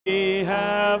We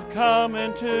have come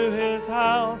into his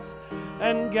house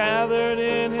and gathered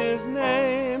in his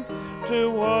name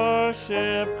to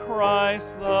worship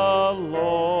Christ the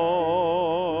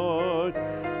Lord.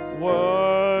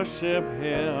 Worship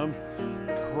him,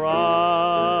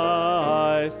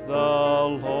 Christ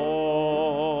the Lord.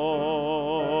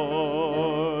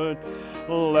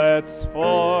 Let's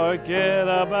forget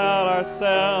about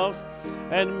ourselves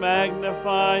and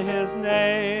magnify his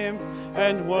name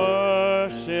and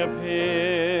worship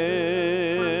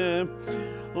him.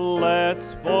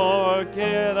 Let's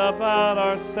forget about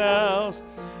ourselves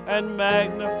and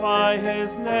magnify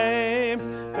his name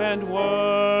and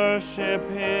worship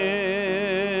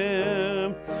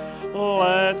him.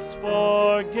 Let's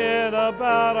forget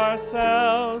about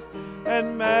ourselves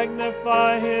and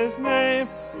magnify his name,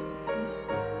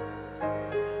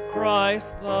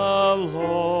 Christ the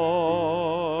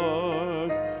Lord.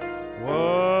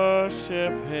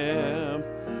 Worship him,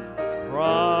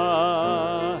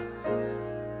 Christ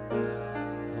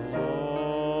the Lord.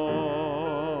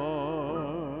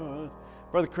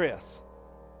 Brother Chris.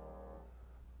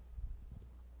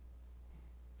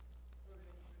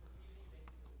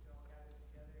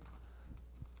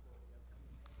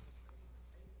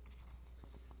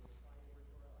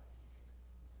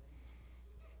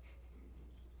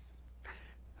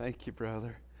 Thank you,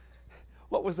 brother.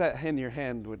 What was that in your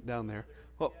hand down there?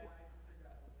 What?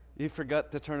 You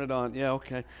forgot to turn it on. Yeah,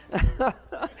 okay.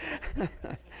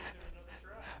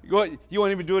 You want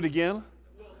me to do it again?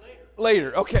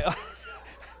 Later, okay.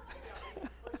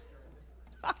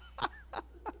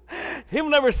 Hymn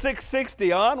number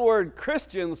 660, Onward,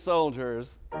 Christian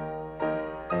Soldiers.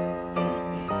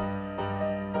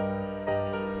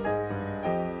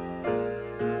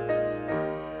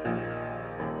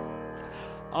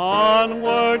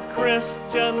 Onward,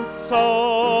 Christian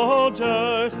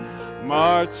soldiers,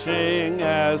 marching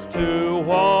as to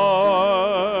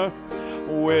war,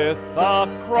 with the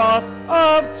cross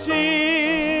of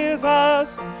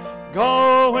Jesus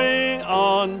going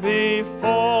on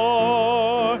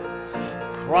before.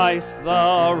 Christ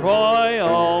the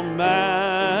royal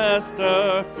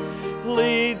master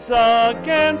leads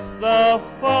against the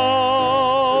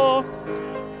foe,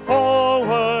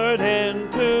 forward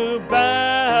into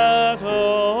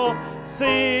battle,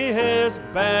 see his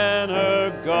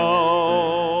banner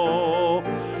go.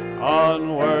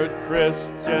 Onward,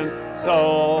 Christian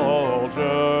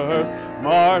soldiers,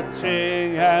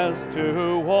 marching as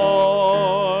to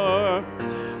war,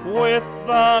 with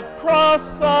the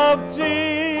cross of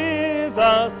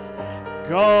Jesus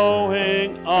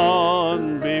going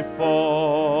on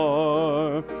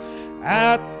before.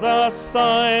 At the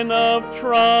sign of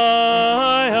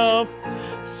triumph,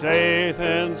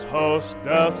 Satan's host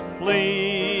doth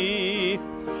flee.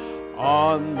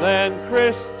 On then,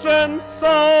 Christian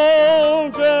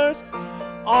soldiers,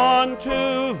 on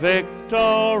to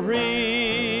victory.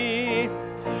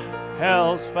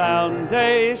 Hell's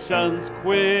foundations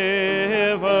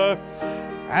quiver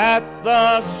at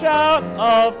the shout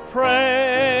of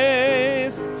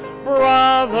praise.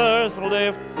 Brothers,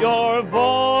 lift your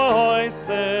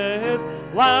voices,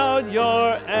 loud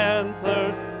your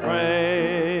anthems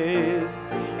praise.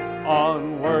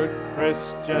 Onward,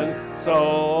 Christian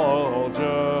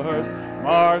soldiers,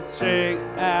 marching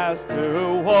as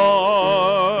to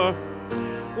war,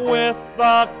 with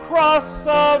the cross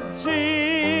of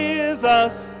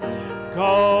Jesus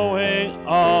going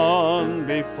on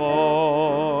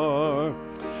before.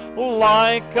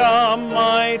 Like a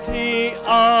mighty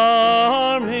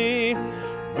army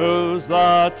moves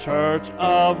the church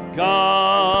of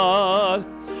God.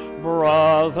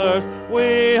 Brothers,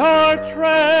 we are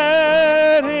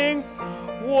treading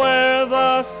where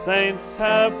the saints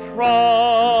have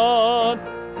trod.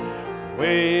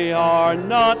 We are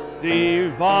not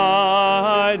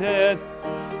divided,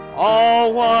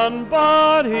 all one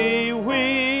body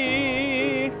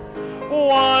we,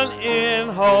 one in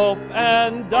hope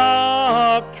and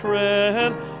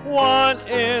doctrine, one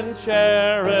in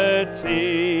charity.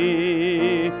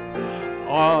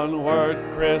 Onward,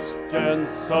 Christian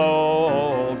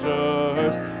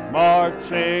soldiers,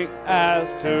 marching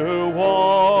as to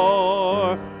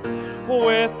war,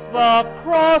 with the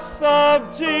cross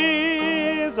of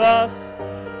Jesus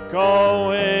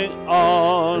going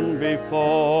on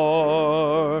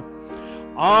before.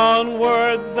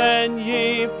 Onward then,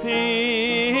 ye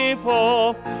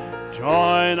people,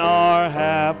 join our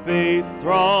happy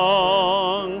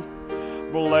throng.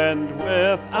 Blend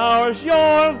with ours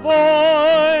your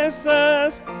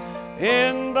voices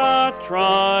in the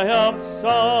triumph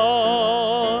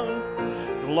song.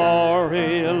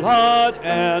 Glory, laud,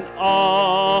 and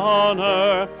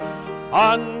honor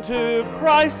unto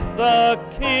Christ the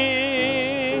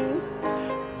King.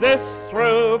 This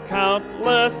through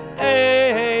countless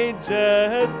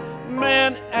ages,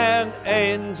 men and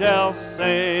angels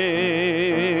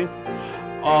sing.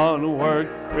 Onward,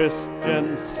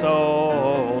 Christian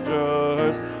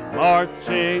soldiers,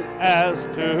 marching as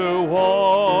to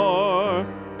war,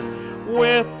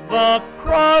 with the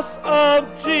cross of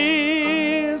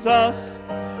Jesus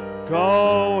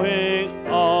going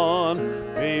on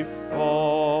before.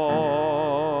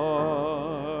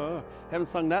 Haven't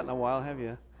sung that in a while, have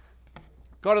you?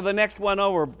 Go to the next one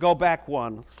over, go back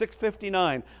one.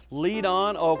 659, Lead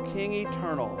On, O King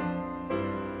Eternal.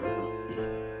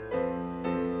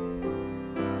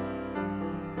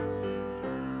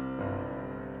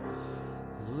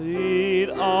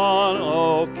 Lead on,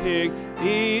 O King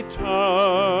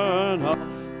Eternal,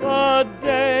 the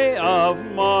day of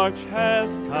March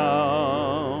has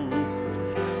come.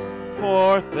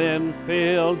 Forth in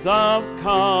fields of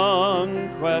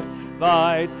conquest,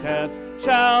 thy tent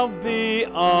shall be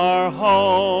our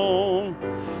home.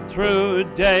 Through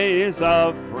days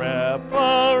of preparation,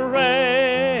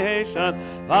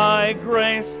 thy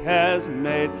grace has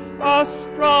made us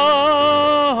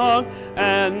strong.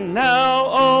 And now,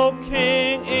 O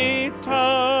King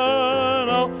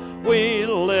eternal, we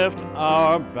lift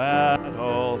our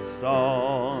battle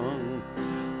song.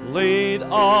 Lead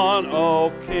on,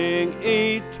 O King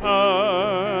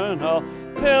eternal,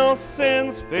 till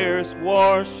sin's fierce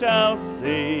war shall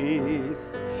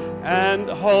cease, and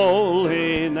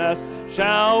holiness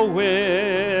shall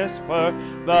whisper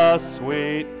the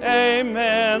sweet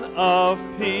amen of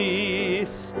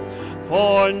peace.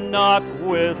 For not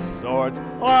with swords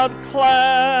loud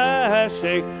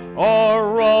clashing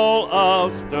or roll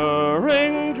of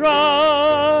stirring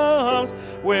drums,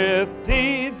 with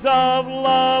deeds of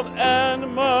love and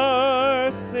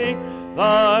mercy,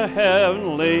 the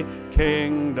heavenly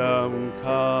kingdom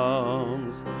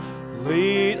comes.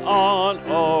 Lead on,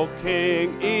 O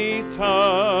King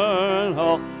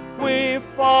eternal, we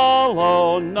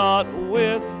follow not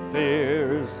with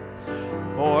fears,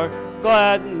 for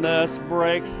gladness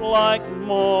breaks like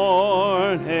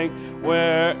morning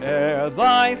where'er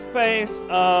thy face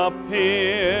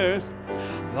appears.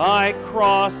 Thy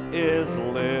cross is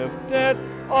lifted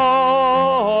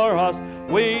o'er us,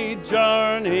 we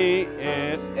journey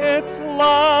in its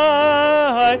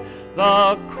light.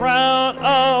 The crown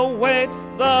awaits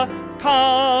the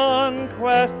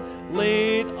conquest.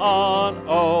 Lead on,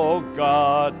 O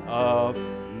God of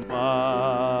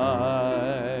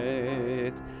might.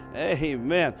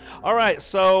 Amen. All right,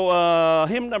 so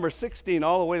hymn number 16,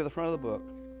 all the way to the front of the book.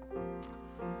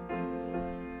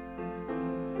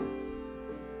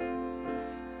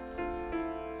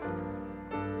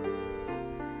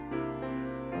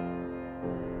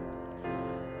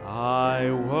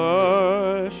 I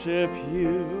worship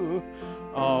you,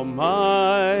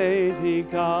 Almighty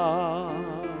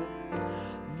God.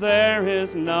 There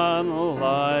is none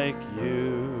like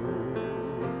you.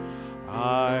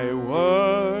 I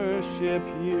worship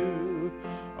you,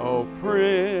 O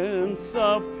Prince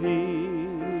of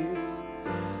Peace.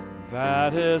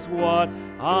 That is what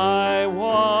I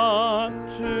want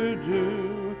to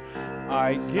do.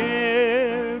 I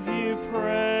give you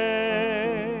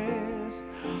praise,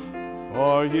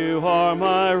 for you are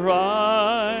my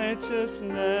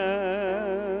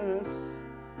righteousness.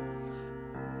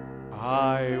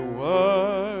 I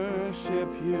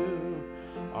worship you,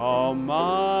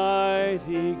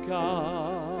 Almighty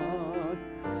God.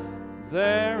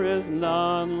 There is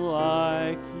none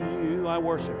like you. I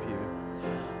worship you.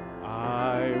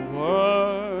 I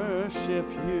worship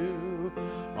you,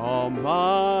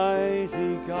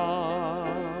 Almighty God.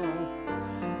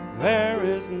 There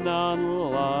is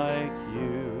none like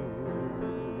you.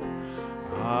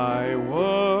 I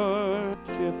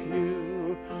worship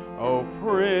you, O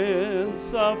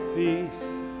Prince of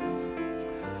Peace.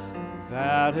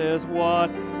 That is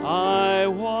what I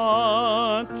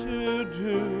want to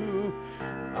do.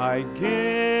 I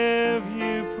give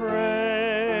you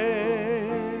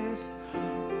praise,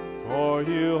 for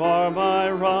you are my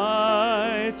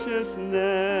righteousness.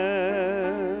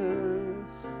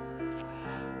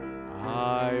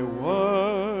 I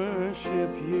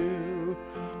worship you,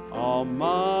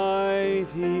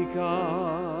 Almighty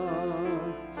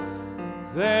God.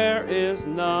 There is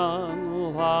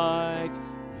none like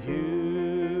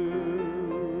you.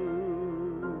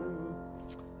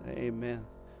 Amen.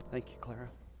 Thank you, Clara.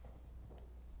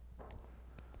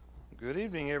 Good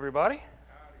evening, everybody.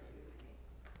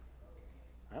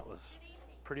 That was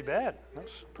pretty bad.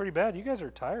 That's pretty bad. You guys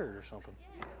are tired or something.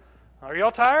 Are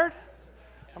y'all tired?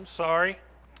 I'm sorry.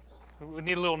 We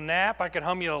need a little nap. I could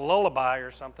hum you a lullaby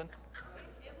or something.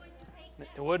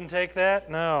 It wouldn't take that?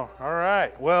 No. All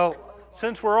right. Well,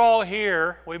 since we're all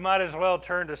here, we might as well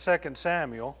turn to 2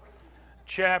 Samuel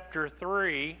chapter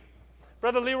 3.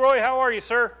 Brother Leroy, how are you,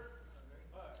 sir?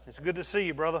 It's good to see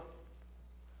you, brother.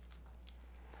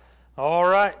 All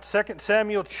right, 2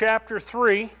 Samuel chapter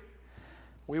 3.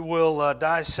 We will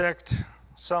dissect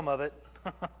some of it.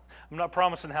 I'm not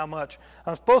promising how much.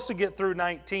 I'm supposed to get through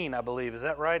 19, I believe. Is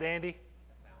that right, Andy?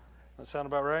 That sound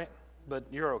about right? But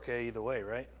you're okay either way,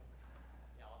 right?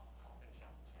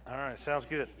 All right, sounds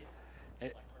good.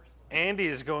 Andy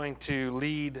is going to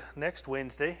lead next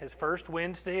Wednesday, his first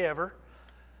Wednesday ever,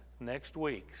 next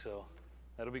week. So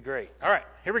that'll be great. All right,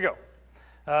 here we go.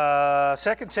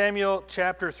 2 Samuel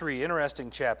chapter 3, interesting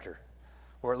chapter,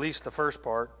 or at least the first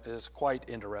part is quite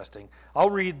interesting. I'll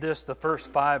read the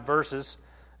first 5 verses,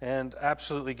 and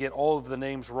absolutely get all of the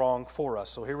names wrong for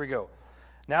us. So here we go.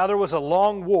 Now there was a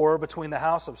long war between the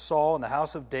house of Saul and the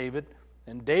house of David,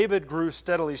 and David grew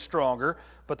steadily stronger,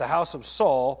 but the house of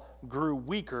Saul grew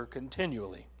weaker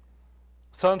continually.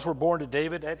 Sons were born to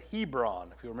David at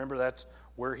Hebron. If you remember, that's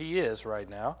where he is right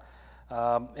now.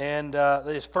 And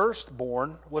his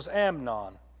firstborn was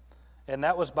Amnon, and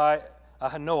that was by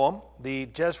Ahinoam, the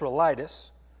Jezreelitess,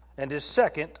 and his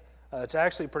second, it's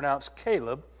actually pronounced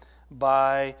Caleb,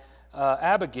 by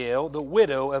Abigail, the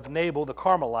widow of Nabal the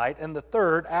Carmelite, and the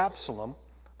third, Absalom,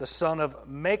 the son of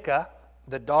Maacah,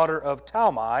 the daughter of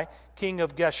Talmai, king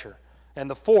of Geshur, and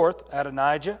the fourth,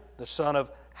 Adonijah, the son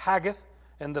of Haggith,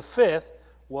 and the fifth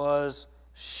was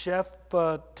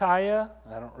Shephatiah,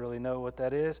 I don't really know what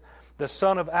that is, the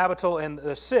son of Abital, and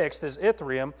the sixth is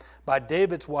Ithream, by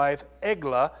David's wife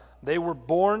Eglah. They were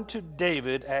born to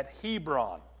David at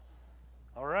Hebron.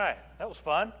 All right, that was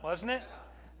fun, wasn't it?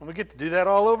 And we get to do that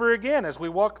all over again as we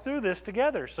walk through this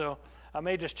together. So I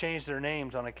may just change their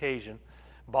names on occasion.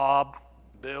 Bob,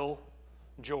 Bill,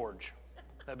 George.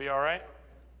 That'd be all right?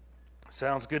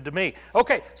 Sounds good to me.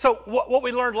 Okay, so what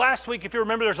we learned last week, if you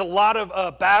remember, there's a lot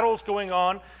of battles going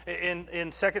on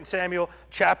in 2 Samuel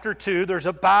chapter 2. There's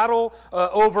a battle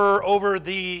over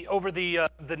the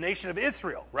nation of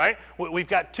Israel, right? We've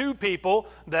got 2 people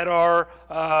that are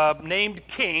named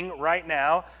king right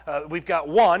now. We've got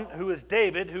one who is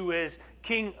David, who is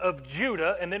king of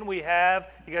Judah, and then we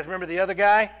have, you guys remember the other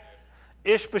guy?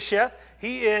 Ishbosheth.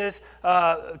 He is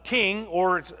king,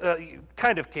 or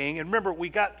kind of king. And remember, we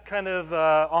got kind of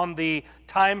on the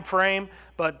time frame,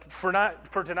 but for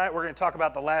tonight, we're going to talk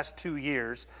about the last 2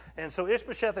 years. And so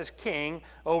Ishbosheth is king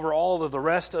over all of the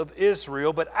rest of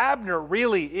Israel, but Abner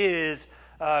really is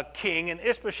king, and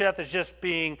Ishbosheth is just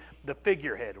being the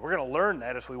figurehead. We're going to learn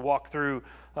that as we walk through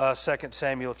 2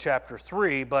 Samuel chapter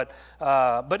 3. But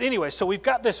anyway, so we've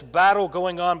got this battle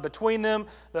going on between them.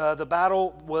 The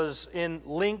battle was in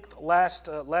length last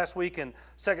week in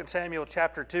 2 Samuel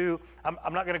chapter 2.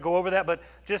 I'm not going to go over that, but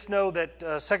just know that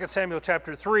 2 Samuel chapter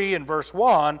 3 and verse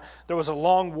 1, there was a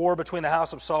long war between the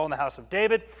house of Saul and the house of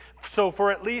David. So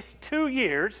for at least 2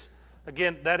 years,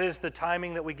 again, that is the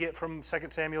timing that we get from 2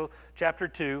 Samuel chapter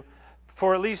 2.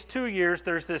 For at least 2 years,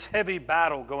 there's this heavy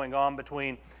battle going on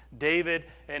between David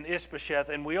and Ishbosheth,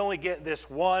 and we only get this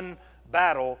one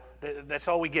battle. That's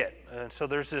all we get. So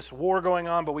there's this war going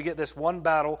on, but we get this one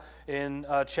battle in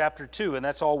chapter 2, and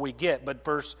that's all we get. But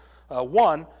verse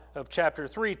 1 of chapter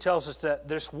 3 tells us that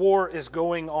this war is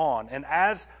going on. And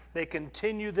as they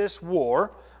continue this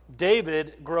war,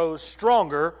 David grows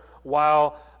stronger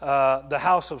while the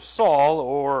house of Saul,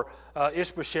 or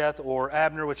Ishbosheth, or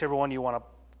Abner, whichever one you want to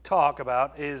talk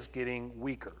about, is getting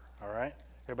weaker. All right?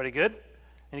 Everybody good?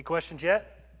 Any questions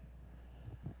yet?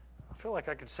 I feel like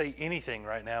I could say anything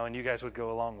right now and you guys would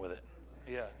go along with it.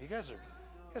 Yeah, you guys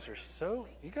are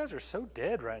so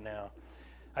dead right now.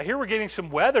 I hear we're getting some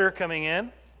weather coming in.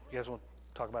 You guys want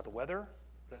to talk about the weather?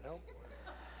 Does that help?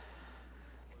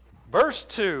 Verse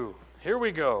 2. Here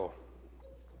we go.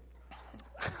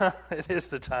 It is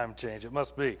the time change. It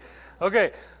must be.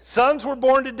 Okay. Sons were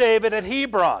born to David at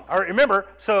Hebron. All right, remember,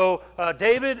 so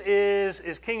David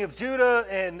is king of Judah,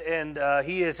 and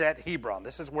he is at Hebron.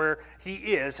 This is where he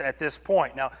is at this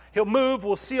point. Now, he'll move.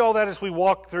 We'll see all that as we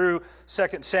walk through 2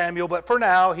 Samuel. But for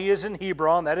now, he is in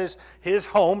Hebron. That is his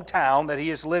hometown that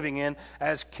he is living in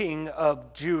as king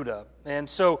of Judah. And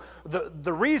so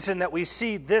the reason that we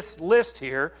see this list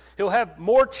here, he'll have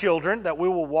more children that we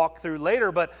will walk through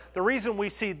later, but the reason we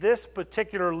see this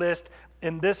particular list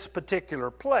in this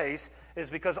particular place is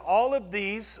because all of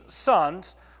these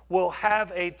sons will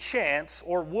have a chance,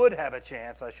 or would have a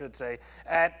chance, I should say,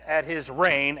 at his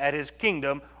reign, at his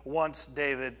kingdom, once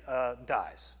David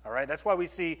dies. All right? That's why we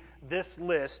see this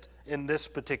list in this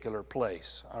particular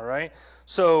place. All right?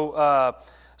 So,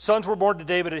 sons were born to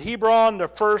David at Hebron. The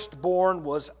firstborn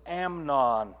was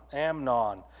Amnon.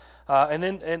 And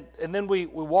then we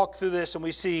walk through this and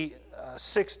we see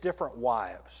 6 different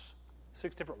wives.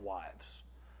 6 different wives.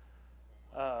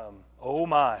 Oh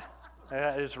my,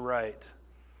 that is right.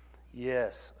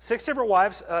 Yes. 6 different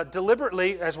wives,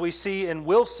 deliberately, as we see and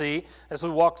will see as we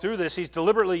walk through this, he's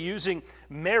deliberately using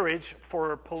marriage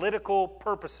for political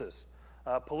purposes.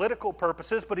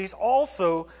 But he's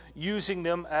also using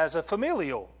them as a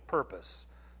familial purpose.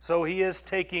 So he is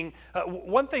taking,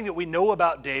 one thing that we know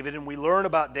about David and we learn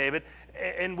about David,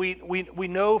 and we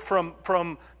know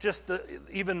from just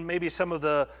even maybe some of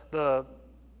the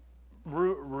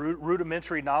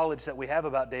rudimentary knowledge that we have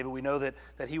about David, we know that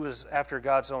he was after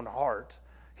God's own heart.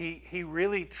 He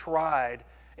really tried,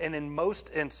 and in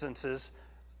most instances,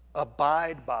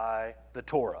 abide by the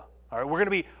Torah. All right, we're going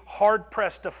to be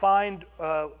hard-pressed to find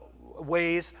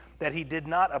ways that he did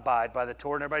not abide by the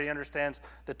Torah. And everybody understands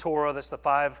the Torah, that's the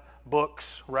 5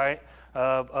 books, right,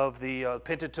 of the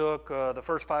Pentateuch, the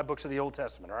first 5 books of the Old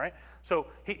Testament, all right? So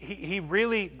he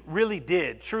really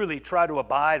did truly try to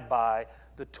abide by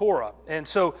the Torah. And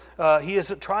so he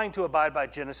is trying to abide by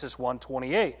Genesis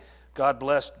 1:28. God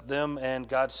blessed them, and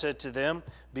God said to them,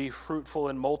 be fruitful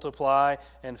and multiply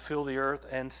and fill the earth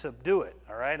and subdue it.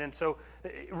 All right? And so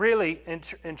really and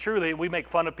truly, we make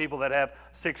fun of people that have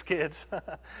 6 kids,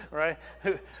 right?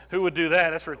 Who would do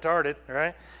that? That's retarded,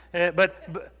 right?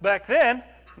 But back then,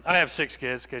 I have 6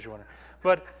 kids, in case you're wondering.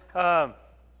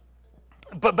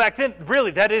 But back then,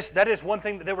 really, that is one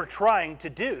thing that they were trying to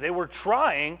do. They were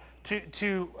trying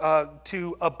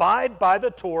to abide by the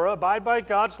Torah, abide by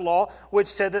God's law, which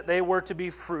said that they were to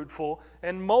be fruitful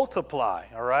and multiply.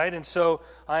 All right, and so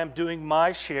I am doing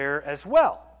my share as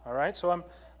well. All right, so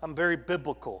I'm very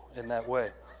biblical in that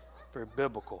way, very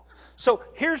biblical. So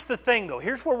here's the thing, though.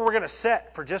 Here's where we're going to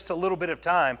set for just a little bit of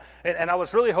time, and I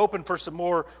was really hoping for some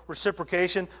more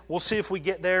reciprocation. We'll see if we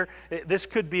get there. This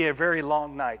could be a very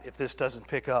long night if this doesn't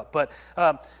pick up. But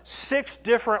 6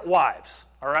 different wives.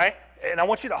 All right. And I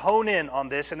want you to hone in on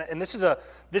this, and this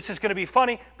is going to be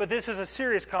funny, but this is a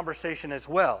serious conversation as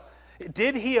well.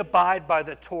 Did he abide by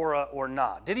the Torah or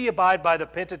not? Did he abide by the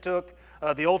Pentateuch,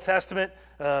 the Old Testament?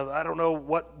 I don't know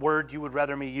what word you would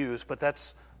rather me use, but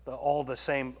that's all the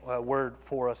same word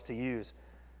for us to use.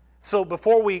 So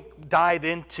before we dive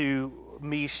into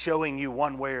me showing you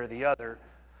one way or the other,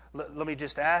 let me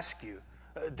just ask you,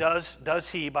 does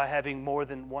he, by having more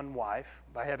than one wife,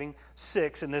 by having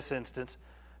 6 in this instance,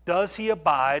 does he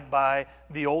abide by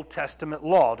the Old Testament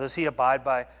law? Does he abide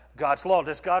by God's law?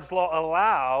 Does God's law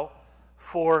allow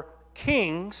for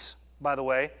kings, by the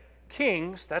way,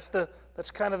 kings, that's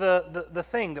kind of the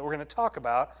thing that we're going to talk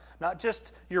about, not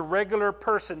just your regular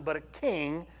person, but a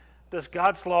king. Does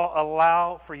God's law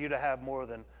allow for you to have more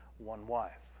than one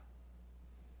wife?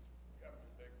 Got in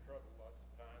big trouble lots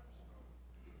of times.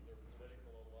 Their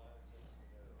political alliances,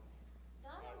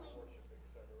 worship,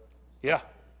 etc. Yeah.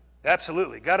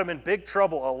 Absolutely. Got him in big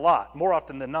trouble a lot, more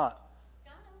often than not.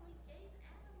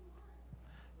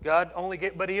 God only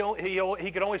gave, but he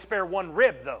could only spare 1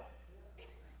 rib, though.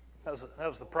 That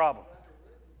was the problem.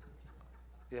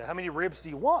 Yeah, how many ribs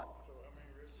do you want?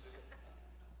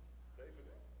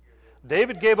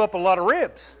 David gave up a lot of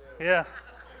ribs. Yeah.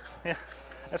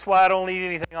 That's why I don't eat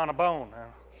anything on a bone. I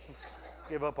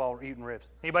give up all eating ribs.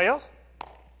 Anybody else?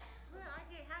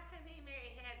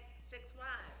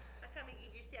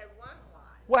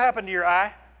 What happened to your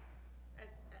eye? I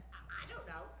don't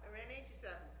know. I ran into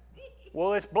something.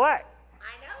 Well, it's black.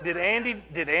 I know.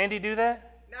 Did Andy do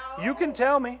that? No. You can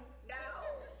tell me. No.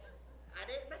 I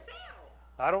did it myself.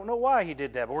 I don't know why he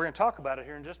did that, but we're going to talk about it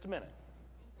here in just a minute.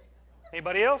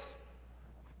 Anybody else?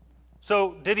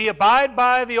 So, did he abide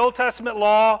by the Old Testament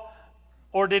law,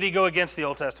 or did he go against the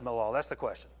Old Testament law? That's the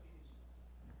question.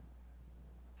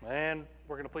 And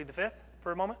we're going to plead the 5th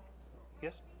for a moment.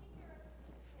 Yes?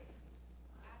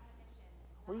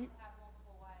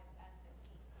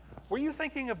 Were you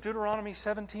thinking of Deuteronomy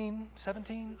 17?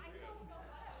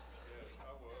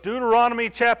 Deuteronomy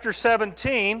chapter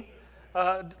 17.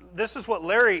 This is what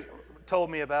Larry told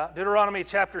me about. Deuteronomy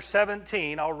chapter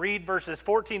 17. I'll read verses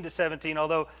 14 to 17,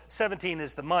 although 17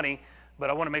 is the money, but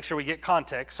I want to make sure we get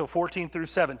context. So 14 through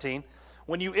 17.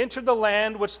 When you enter the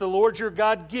land which the Lord your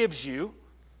God gives you,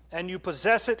 and you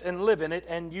possess it and live in it,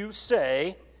 and you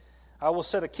say, I will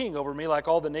set a king over me like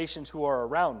all the nations who are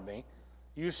around me.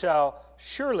 You shall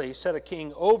surely set a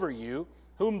king over you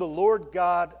whom the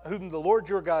Lord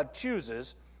your God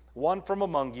chooses, one from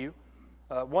among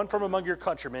your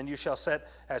countrymen, you shall set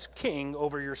as king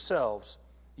over yourselves.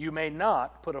 You may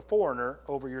not put a foreigner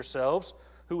over yourselves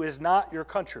who is not your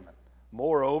countryman.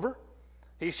 Moreover,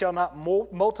 he shall not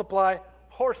multiply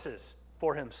horses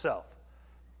for himself.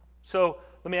 So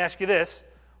let me ask you this.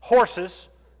 Horses,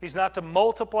 he's not to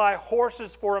multiply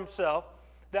horses for himself.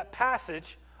 That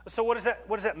passage, so what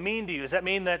does that mean to you? Does that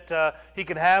mean that he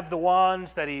can have the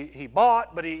ones that he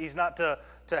bought, but he's not to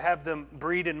have them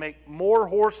breed and make more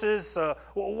horses?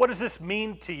 What does this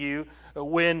mean to you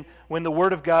when the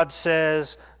Word of God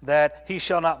says that he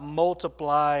shall not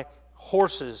multiply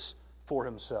horses for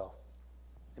himself?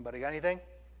 Anybody got anything?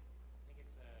 I think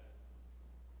it's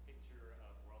a picture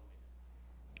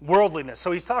of Worldliness.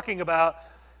 So he's talking about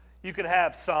you can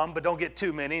have some, but don't get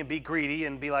too many and be greedy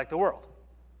and be like the world.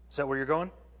 Is that where you're going?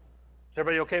 Is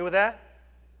everybody okay with that?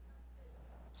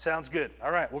 Sounds good.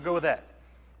 All right, we'll go with that.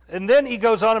 And then he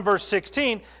goes on in verse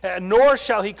 16, nor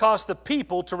shall he cause the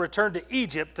people to return to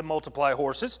Egypt to multiply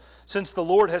horses, since the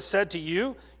Lord has said to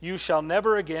you, you shall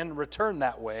never again return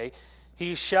that way.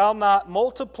 He shall not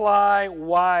multiply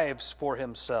wives for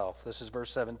himself. This is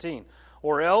verse 17.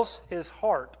 Or else his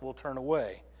heart will turn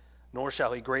away, nor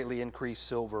shall he greatly increase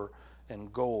silver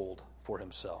and gold for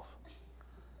himself.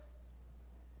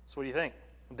 So what do you think?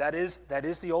 That is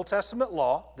the Old Testament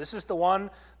law. This is the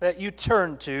one that you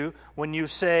turn to when you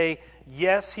say,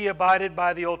 yes, he abided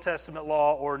by the Old Testament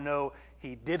law, or no,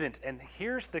 he didn't. And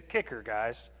here's the kicker,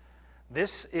 guys.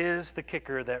 This is the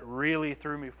kicker that really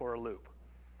threw me for a loop.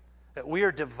 That we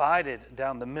are divided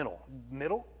down the middle.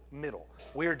 Middle.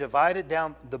 We are divided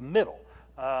down the middle.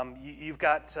 You've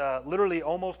got literally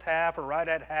almost half or right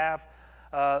at half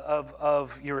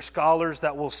of your scholars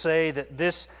that will say that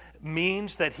this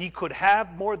means that he could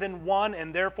have more than one,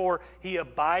 and therefore he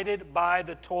abided by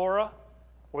the Torah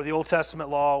or the Old Testament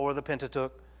law or the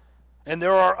Pentateuch. And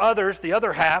there are others, the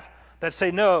other half, that say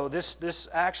no, this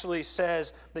actually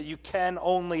says that you can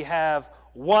only have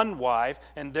one wife,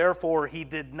 and therefore he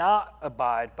did not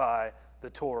abide by the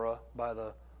Torah, by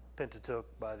the Pentateuch,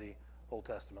 by the Old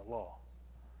Testament law.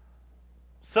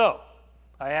 So,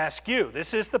 I ask you,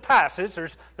 this is the passage.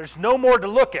 There's no more to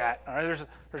look at. All right?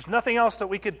 There's nothing else that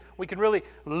we can really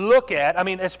look at. I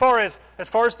mean, as far as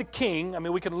the king, I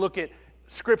mean, we can look at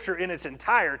Scripture in its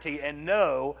entirety and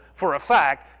know for a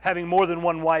fact having more than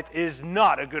one wife is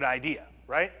not a good idea,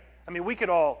 right? I mean, we can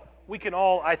all,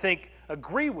 I think,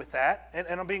 agree with that, and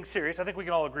I'm being serious. I think we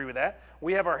can all agree with that.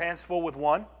 We have our hands full with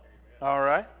one. All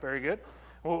right, very good.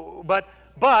 But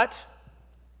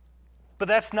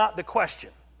that's not the question.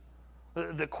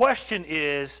 The question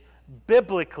is,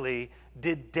 biblically,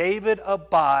 did David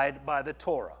abide by the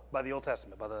Torah, by the Old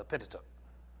Testament, by the Pentateuch?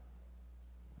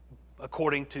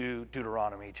 According to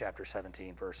Deuteronomy chapter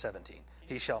 17, verse 17.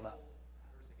 He shall not.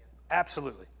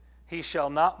 Absolutely. He shall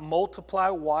not multiply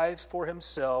wives for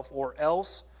himself, or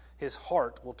else his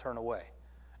heart will turn away.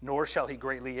 Nor shall he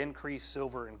greatly increase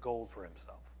silver and gold for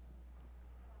himself.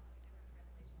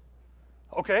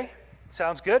 Okay,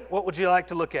 sounds good. What would you like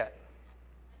to look at?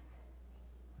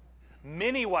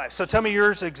 Many wives. So tell me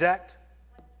yours exact.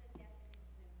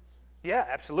 Yeah,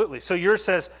 absolutely. So yours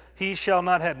says, he shall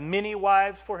not have many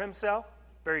wives for himself.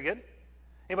 Very good.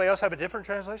 Anybody else have a different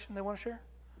translation they want to share?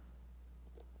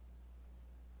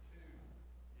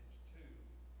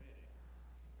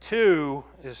 Two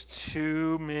is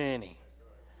too many.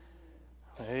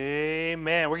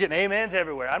 Amen. We're getting amens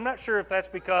everywhere. I'm not sure if that's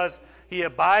because he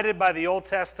abided by the Old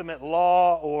Testament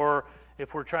law or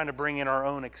if we're trying to bring in our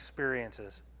own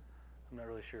experiences. I'm not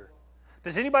really sure.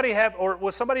 Does anybody have, or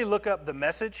will somebody look up the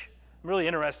Message? I'm really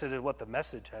interested in what the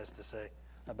Message has to say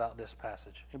about this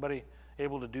passage. Anybody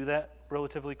able to do that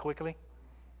relatively quickly?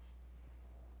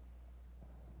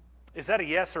 Is that a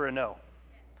yes or a no?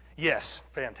 Yes.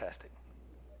 Fantastic.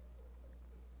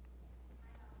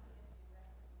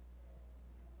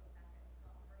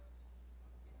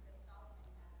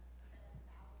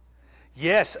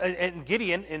 Yes, and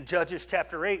Gideon in Judges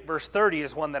chapter 8, verse 30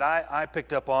 is one that I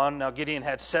picked up on. Now, Gideon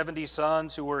had 70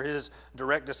 sons who were his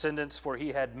direct descendants, for he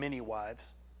had many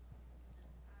wives.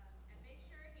 And make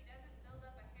sure he doesn't build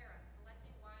up a harem,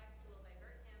 collecting wives who will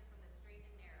divert him from the straight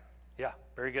and narrow. Yeah,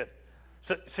 very good.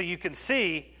 So you can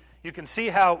see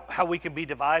how we can be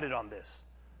divided on this.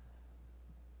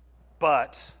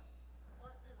 But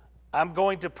I'm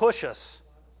going to push us.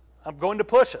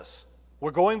 We're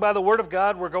going by the Word of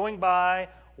God. We're going by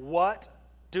what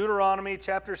Deuteronomy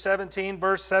chapter 17,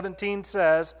 verse 17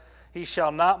 says. He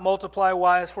shall not multiply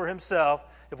wives for himself.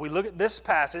 If we look at this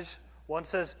passage, one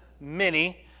says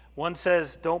many. One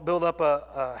says don't build up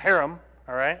a harem.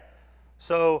 All right?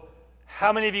 So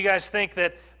How many of you guys think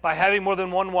that by having more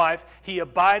than one wife, he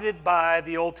abided by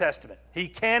the Old Testament? He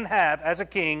can have, as a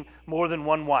king, more than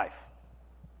one wife.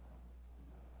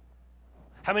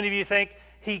 How many of you think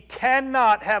he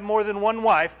cannot have more than one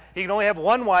wife? He can only have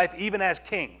one wife, even as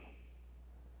king.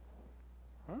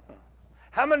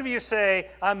 How many of you say,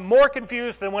 I'm more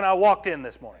confused than when I walked in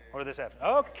this morning or this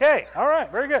afternoon? Okay, all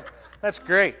right, very good. That's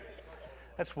great.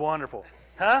 That's wonderful.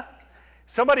 Huh?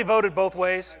 Somebody voted both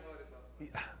ways?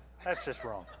 That's just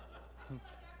wrong.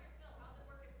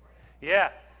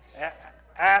 Yeah,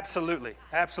 absolutely,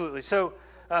 absolutely. So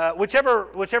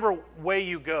whichever way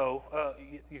you go,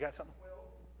 you got something? Well,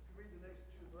 if you read the next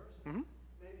two verses,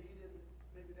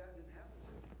 maybe that didn't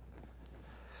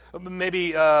happen. Maybe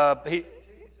he... 18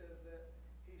 says that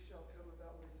he shall come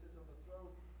about when he sits on the throne.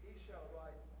 He shall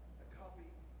write a copy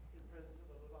in presence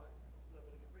of the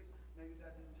Levitical priest. Maybe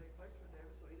that didn't take place for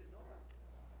David, so he didn't know about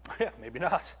this. Yeah, maybe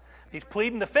not. He's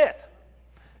pleading the fifth.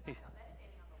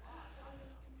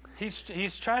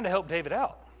 He's trying to help David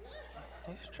out.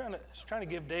 He's trying to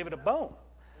give David a bone.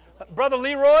 Brother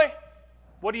Leroy,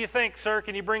 what do you think, sir?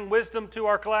 Can you bring wisdom to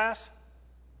our class?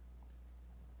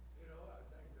 You know, I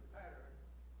think the pattern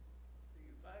that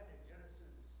you find in Genesis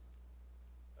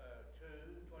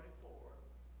 2:24,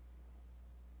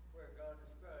 where God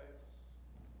describes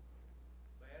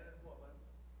man and woman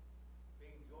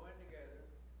being joined together,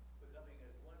 becoming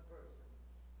as one person.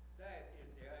 That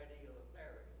is the ideal of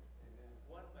marriage.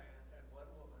 One man and one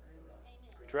woman for life.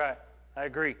 That's right. I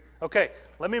agree. Okay,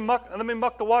 let me muck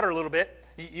the water a little bit.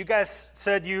 You guys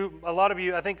said a lot of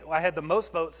you, I think I had the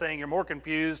most votes saying you're more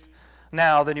confused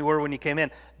now than you were when you came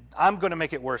in. I'm going to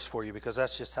make it worse for you because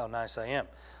that's just how nice I am.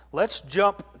 Let's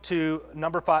jump to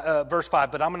verse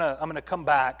 5, but I'm gonna come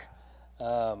back.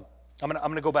 I'm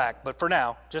gonna go back, but for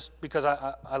now, just because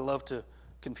I love to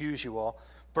confuse you all.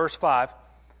 Verse 5,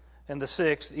 and the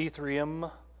 6th,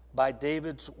 Ephraim by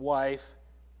David's wife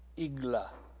Eglah.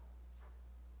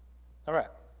 All right.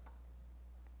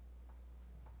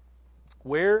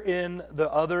 Where in the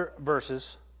other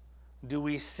verses do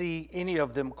we see any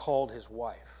of them called his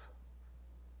wife?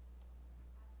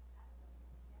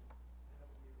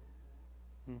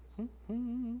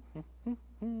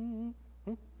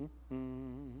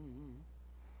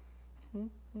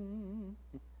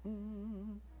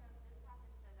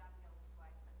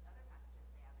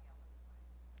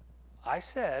 I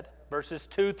said verses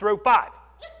 2 through 5.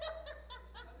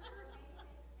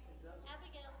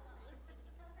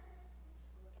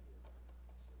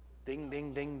 Ding,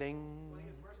 ding, ding, ding. I think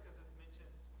it's worse because it mentions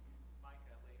Micah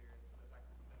later, so there's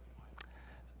actually 7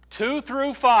 wives. 2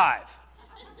 through 5.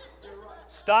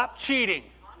 Stop cheating.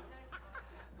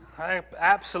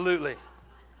 Absolutely.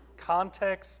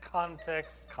 Context,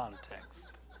 context,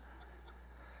 context.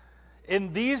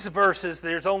 In these verses,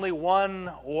 there's only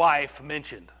one wife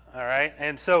mentioned. All right,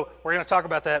 and so we're going to talk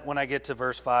about that when I get to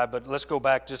verse 5, but let's go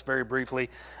back just very briefly.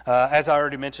 As I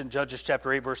already mentioned, Judges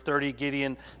chapter 8, verse 30,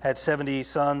 Gideon had 70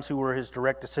 sons who were his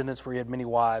direct descendants, for he had many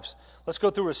wives. Let's go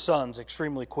through his sons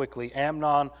extremely quickly.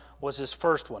 Amnon was his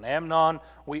first one. Amnon,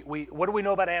 what do we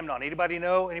know about Amnon? Anybody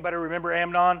know? Anybody remember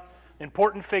Amnon?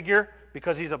 Important figure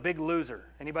because he's a big loser.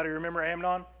 Anybody remember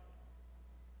Amnon?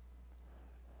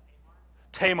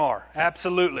 Tamar,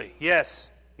 absolutely,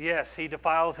 yes. Yes, he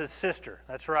defiles his sister.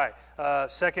 That's right.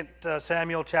 2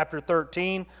 Samuel chapter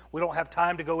 13. We don't have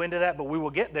time to go into that, but we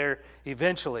will get there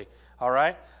eventually. All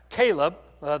right. Caleb,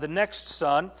 the next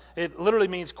son, it literally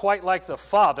means quite like the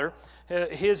father.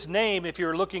 His name, if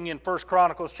you're looking in 1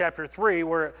 Chronicles chapter 3,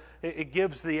 where it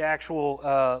gives the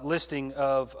actual listing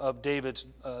of David's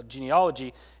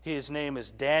genealogy, his name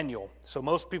is Daniel. So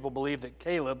most people believe that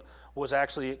Caleb was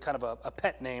actually kind of a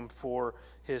pet name for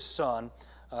his son,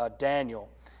 Daniel.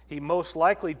 He most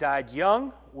likely died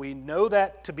young. We know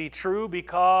that to be true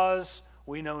because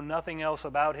we know nothing else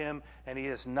about him, and he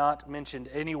is not mentioned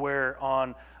anywhere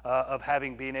on of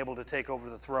having been able to take over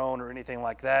the throne or anything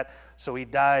like that. So he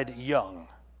died young.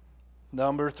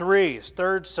 Number 3, his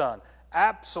third son,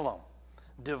 Absalom,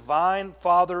 divine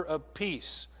father of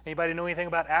peace. Anybody know anything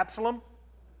about Absalom?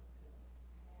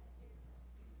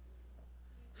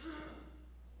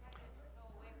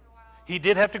 He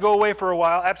did have to go away for a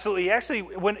while. Absolutely. He actually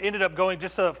ended up going,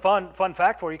 just a fun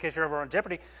fact for you in case you're ever on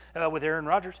Jeopardy with Aaron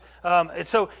Rodgers. And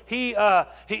so he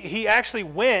actually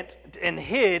went and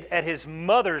hid at his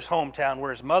mother's hometown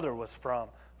where his mother was from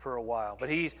for a while. But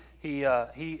he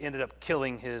ended up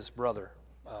killing his brother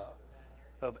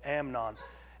of Amnon.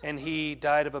 And he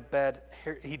died of a bad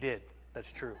hair. He did.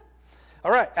 That's true.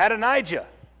 All right. Adonijah.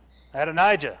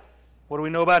 What do we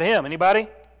know about him? Anybody?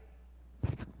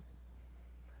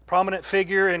 Prominent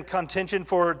figure in contention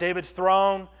for David's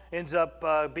throne. ends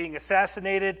up being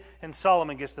assassinated, and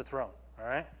Solomon gets the throne. All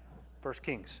right? 1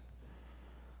 Kings.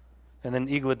 And then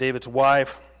Eglah, David's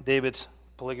wife, David's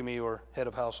polygamy or head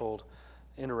of household.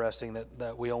 Interesting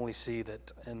that we only see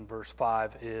that in verse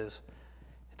 5 is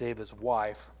David's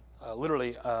wife.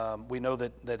 Literally, we know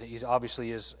that he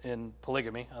obviously is in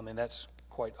polygamy. I mean, that's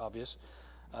quite obvious.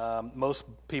 Most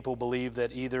people believe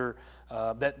that either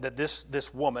that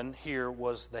this woman here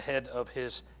was the head of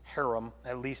his harem,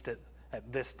 at least at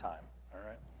this time. All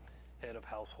right, head of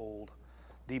household,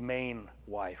 the main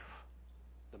wife,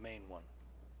 the main one,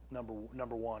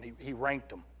 number one. He ranked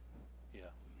them. Yeah,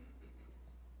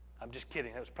 I'm just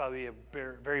kidding. That was probably a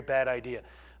very, very bad idea.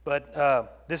 But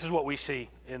this is what we see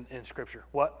in Scripture.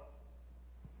 What?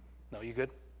 No, you good?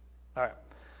 All right.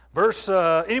 Verse,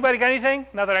 anybody got anything?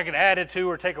 Not that I can add it to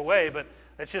or take away, but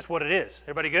that's just what it is.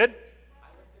 Everybody good? I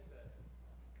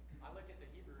looked at the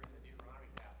Hebrew in the Deuteronomy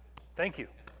passage. Thank you.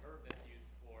 And the verb that's used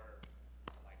for,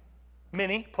 like...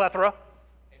 Many, plethora.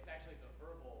 It's actually the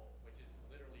verbal, which is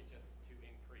literally just to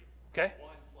increase. Okay. So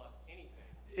 1 plus anything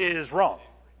is wrong.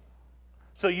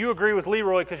 So you agree with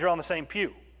Leroy because you're on the same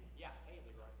pew. Yeah, hey,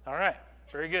 Leroy. All right.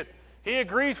 Very good. He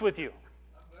agrees with you.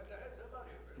 I'm glad to have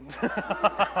somebody agree.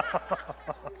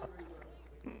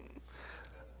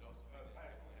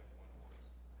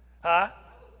 Huh?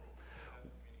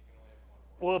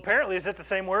 Well, apparently, is it the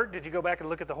same word? Did you go back and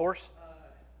look at the horse? No.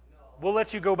 We'll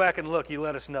let you go back and look. You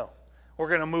let us know. We're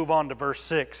going to move on to verse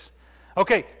 6.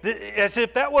 Okay, as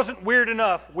if that wasn't weird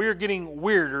enough, we're getting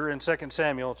weirder in 2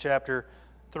 Samuel chapter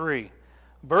 3.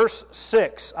 Verse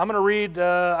 6. I'm going to read,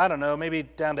 I don't know, maybe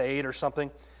down to 8 or something.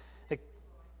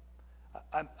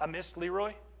 I missed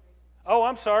Leroy? Oh,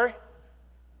 I'm sorry.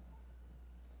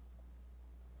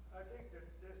 I think that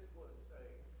this was a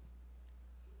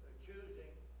choosing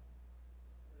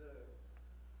the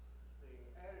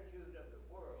attitude of the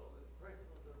world, the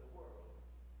principles of the world,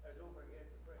 as over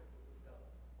against the principles of God.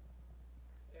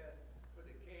 And for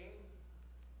the king,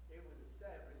 it was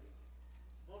established,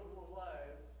 multiple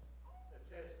wives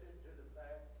attested to the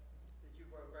fact that you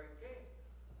were a great king.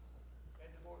 And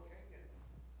the more king, and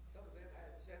some of them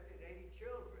had 70 and 80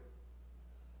 children.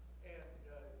 And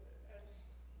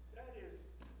that is,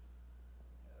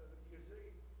 you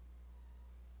see,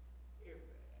 if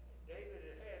David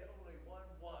had had only one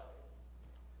wife,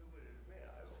 who would it have been?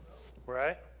 I don't know.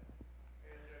 Right?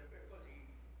 And because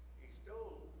he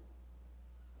stole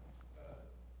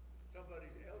somebody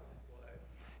else's wife.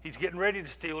 He's getting ready to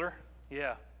steal her.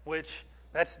 Yeah, which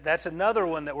that's another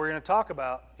one that we're going to talk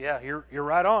about. Yeah, you're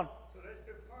right on. So that's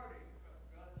departing from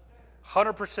God's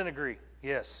standard. 100% agree.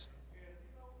 Yes. And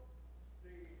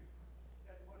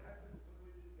that's what happens when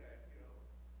we do that,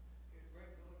 It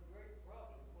brings on great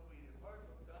problems when we depart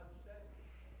from God's standard.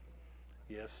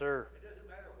 Yes, sir. It doesn't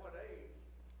matter what age,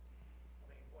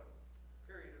 what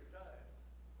period of time.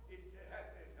 It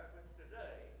happens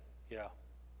today, Yeah.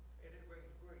 and it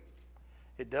brings grief.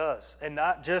 It does. And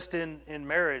not just in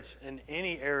marriage, in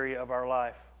any area of our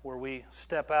life where we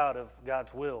step out of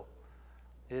God's will.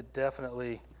 It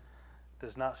definitely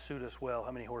does not suit us well.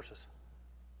 How many horses?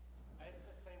 It's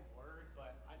the same word,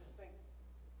 but I just think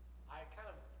I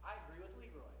agree with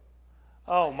Leroy.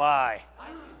 Oh, my.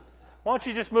 Why don't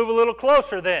you just move a little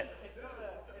closer then? It's not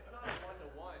a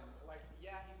one-to-one. Like,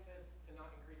 yeah, he says to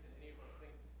not increase in any of those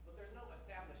things, but there's no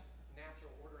established natural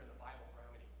order in the Bible for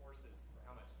how many horses or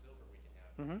how much silver we can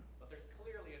have. Mm-hmm. But there's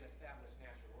clearly an established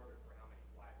natural order for how many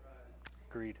wives.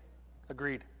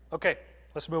 Agreed. Okay,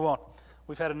 let's move on.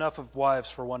 We've had enough of wives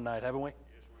for one night, haven't we? Yes,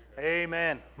 we have.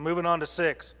 Amen. Moving on to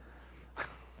 6.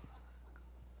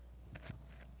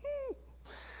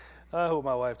 I hope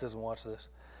my wife doesn't watch this.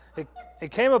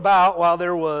 It came about while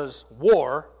there was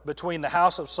war between the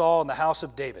house of Saul and the house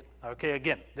of David. Okay,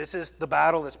 again, this is the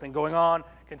battle that's been going on,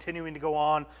 continuing to go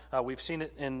on. We've seen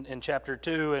it in chapter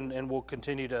 2, and we'll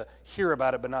continue to hear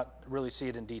about it, but not really see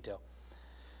it in detail.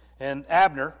 And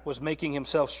Abner was making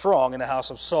himself strong in the house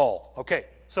of Saul. Okay,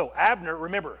 so Abner,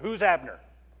 remember, who's Abner?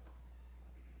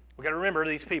 We've got to remember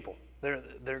these people. They're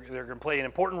going to play an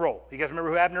important role. You guys remember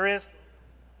who Abner is?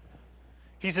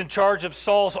 He's in charge of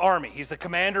Saul's army. He's the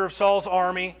commander of Saul's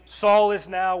army. Saul is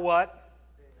now what?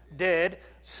 Dead.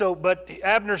 So, but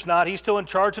Abner's not. He's still in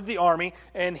charge of the army,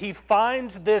 and he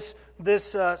finds this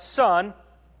son,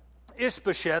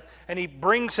 Ishbosheth, and he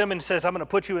brings him and says, I'm going to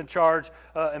put you in charge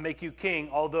and make you king,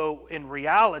 although in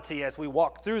reality, as we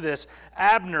walk through this,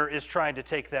 Abner is trying to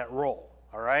take that role,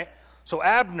 all right? So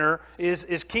Abner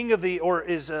is king of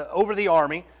is over the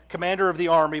army, commander of the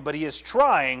army, but he is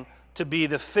trying to be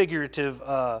the figurative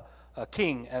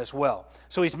king as well.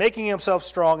 So he's making himself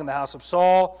strong in the house of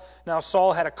Saul. Now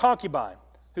Saul had a concubine.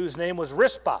 whose name was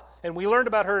Rizpah. And we learned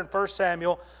about her in 1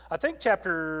 Samuel, I think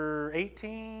chapter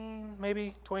 18,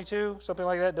 maybe 22, something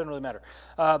like that. Doesn't really matter.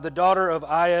 The daughter of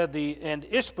Aiah and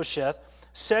Ishbosheth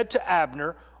said to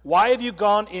Abner, "Why have you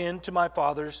gone in to my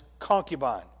father's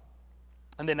concubine?"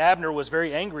 And then Abner was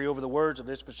very angry over the words of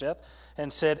Ishbosheth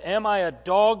and said, "Am I a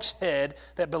dog's head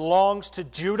that belongs to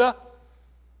Judah?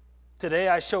 Today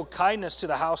I show kindness to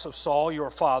the house of Saul,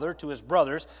 your father, to his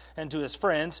brothers and to his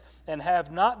friends, and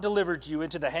have not delivered you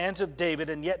into the hands of David,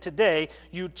 and yet today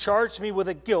you charge me with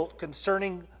a guilt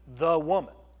concerning the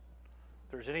woman."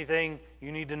 If there's anything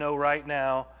you need to know right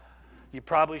now, you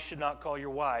probably should not call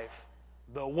your wife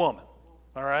the woman.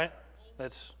 All right?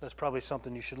 That's probably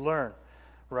something you should learn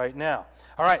right now.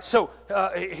 All right, so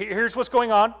here's what's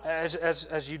going on.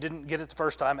 As you didn't get it the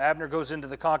first time, Abner goes into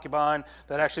the concubine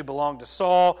that actually belonged to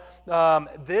Saul.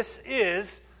 This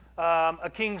is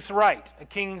a king's right, a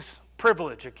king's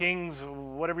privilege, a king's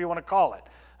whatever you want to call it.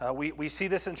 We see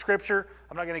this in Scripture.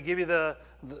 I'm not going to give you the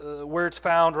where it's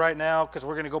found right now because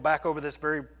we're going to go back over this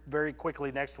very, very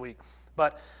quickly next week.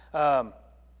 But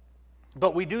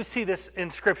we do see this in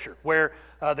Scripture where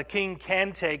the king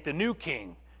can take, the new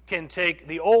king can take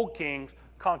the old king's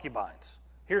concubines.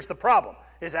 Here's the problem.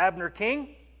 Is Abner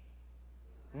king?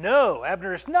 No,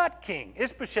 Abner is not king.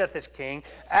 Ishbosheth is king.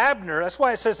 Abner, that's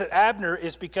why it says that Abner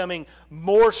is becoming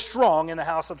more strong in the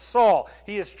house of Saul.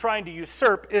 He is trying to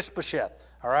usurp Ishbosheth.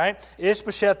 All right?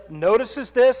 Ishbosheth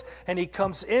notices this, and he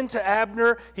comes into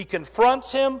Abner. He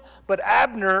confronts him, but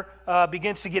Abner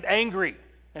begins to get angry.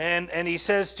 And he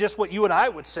says just what you and I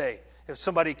would say if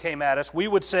somebody came at us. We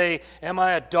would say, "Am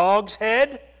I a dog's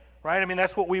head?" Right? I mean,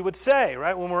 that's what we would say,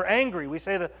 right? When we're angry, we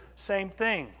say the same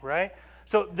thing, right?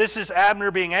 So this is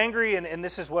Abner being angry, and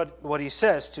this is what he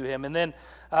says to him. And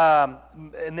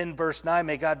then verse 9,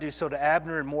 "May God do so to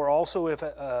Abner and more also, if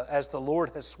as the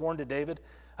Lord has sworn to David.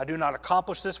 I do not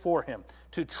accomplish this for him,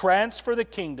 to transfer the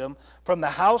kingdom from the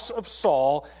house of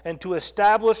Saul and to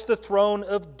establish the throne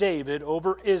of David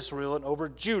over Israel and over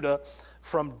Judah,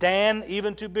 from Dan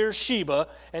even to Beersheba."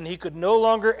 And he could no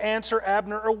longer answer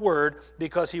Abner a word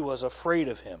because he was afraid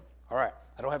of him. All right,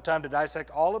 I don't have time to dissect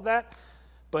all of that,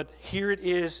 but here it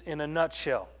is in a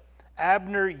nutshell.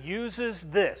 Abner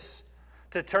uses this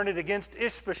to turn it against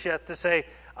Ishbosheth to say,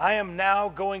 "I am now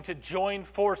going to join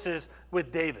forces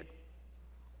with David,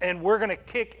 and we're going to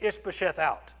kick Ishbosheth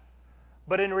out."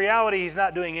 But in reality, he's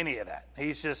not doing any of that.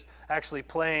 He's just actually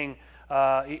playing,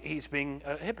 he's being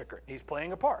a hypocrite. He's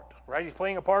playing a part, right? He's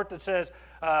playing a part that says,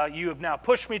 "You have now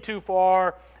pushed me too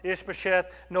far,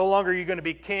 Ishbosheth. No longer are you going to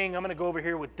be king. I'm going to go over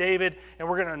here with David, and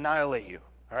we're going to annihilate you."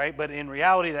 All right? But in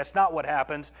reality, that's not what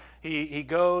happens. He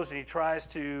goes and he tries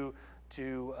to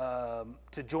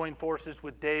join forces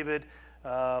with David,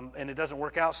 and it doesn't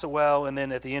work out so well. And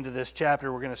then at the end of this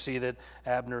chapter, we're going to see that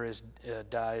Abner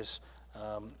dies,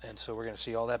 and so we're going to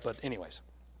see all that. But anyways,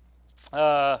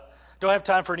 don't have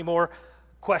time for any more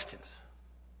questions.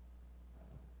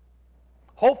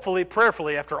 Hopefully,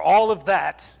 prayerfully, after all of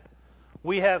that,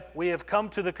 we have come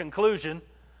to the conclusion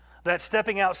that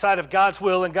stepping outside of God's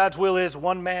will, and God's will is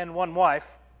one man, one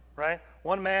wife, right?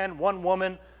 One man, one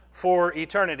woman for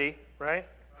eternity, right?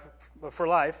 For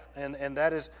life, and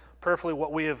that is perfectly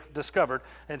what we have discovered.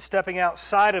 And stepping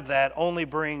outside of that only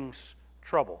brings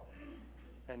trouble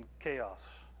and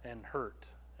chaos and hurt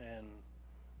and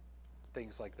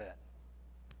things like that.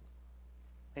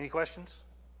 Any questions?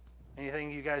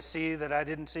 Anything you guys see that I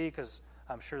didn't see? Because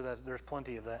I'm sure that there's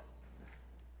plenty of that.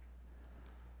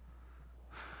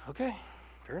 Okay,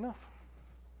 fair enough.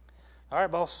 All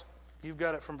right, boss. You've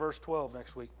got it from verse 12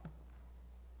 next week.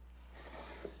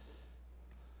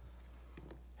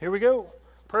 Here we go.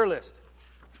 Prayer list.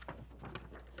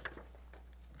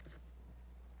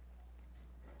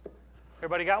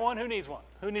 Everybody got one? Who needs one?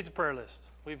 Who needs a prayer list?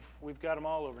 We've got them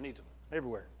all over. Needs them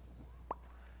everywhere.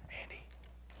 Andy.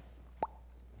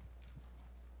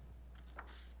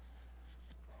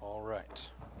 All right.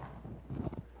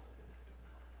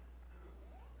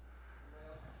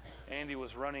 Andy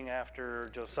was running after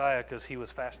Josiah because he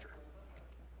was faster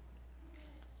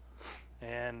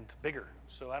and bigger.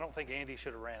 So I don't think Andy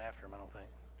should have ran after him, I don't think.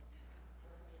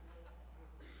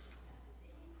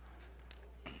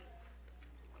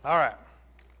 All right.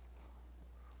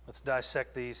 Let's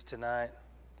dissect these tonight.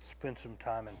 Spend some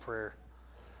time in prayer.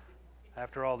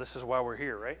 After all, this is why we're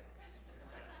here, right?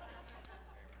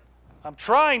 I'm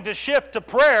trying to shift to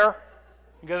prayer.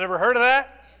 You guys ever heard of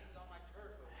that?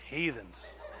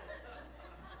 Heathens.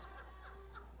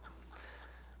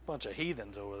 Bunch of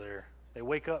heathens over there. They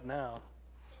wake up now.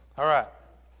 All right.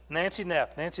 Nancy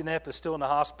Neff. Nancy Neff is still in the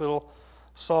hospital.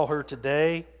 Saw her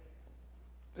today.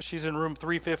 She's in room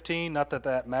 315. Not that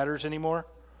that matters anymore.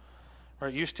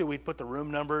 Right, used to, we'd put the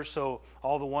room numbers so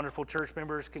all the wonderful church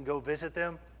members can go visit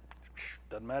them.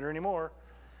 Doesn't matter anymore.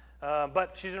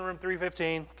 But she's in room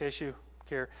 315, in case you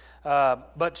care.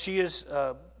 But she is,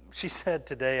 she said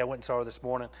today, I went and saw her this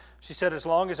morning, she said, as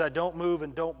long as I don't move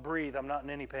and don't breathe, I'm not in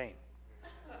any pain.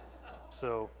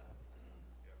 So,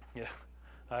 yeah.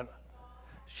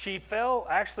 She fell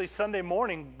actually Sunday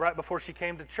morning right before she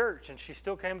came to church, and she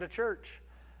still came to church.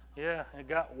 Yeah, it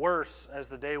got worse as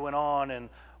the day went on and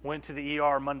went to the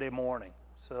ER Monday morning.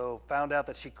 So found out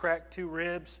that she cracked 2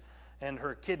 ribs and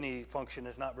her kidney function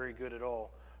is not very good at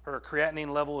all. Her creatinine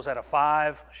level is at a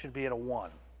 5, should be at a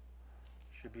 1.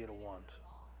 Should be at a 1.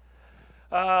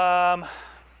 So.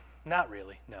 Not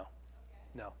really, no.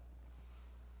 No.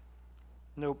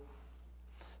 Nope.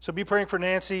 So be praying for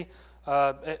Nancy.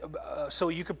 So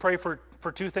you could pray for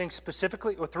 2 things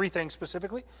specifically, or 3 things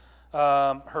specifically.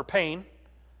 Her pain,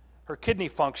 her kidney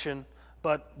function,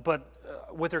 but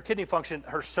with her kidney function,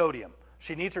 her sodium.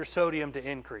 She needs her sodium to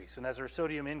increase, and as her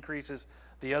sodium increases,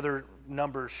 the other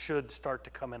numbers should start to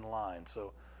come in line.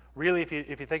 So really, if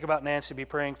you think about Nancy, be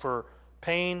praying for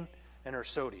pain and her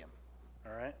sodium,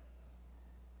 all right?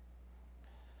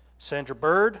 Sandra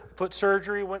Bird, foot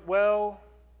surgery went well.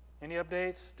 Any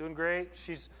updates? Doing great.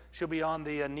 She'll be on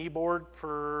the knee board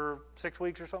for 6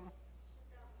 weeks or something?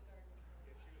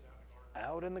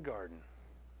 Out in the garden.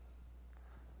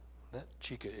 That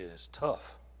chica is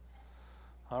tough.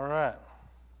 All right.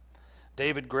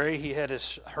 David Gray, he had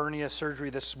his hernia surgery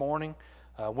this morning.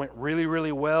 Went really,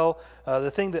 really well.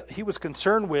 The thing that he was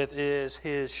concerned with is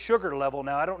his sugar level.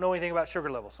 Now, I don't know anything about sugar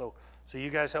level, so you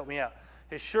guys help me out.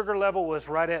 His sugar level was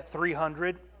right at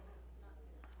 300.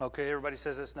 Okay, everybody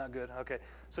says it's not good. Okay,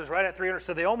 so it's right at 300.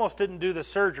 So they almost didn't do the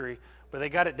surgery, but they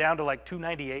got it down to like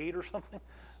 298 or something.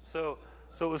 So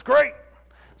it was great.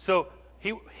 So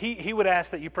he would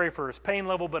ask that you pray for his pain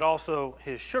level, but also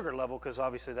his sugar level, because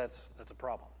obviously that's a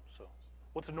problem. So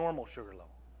what's a normal sugar level?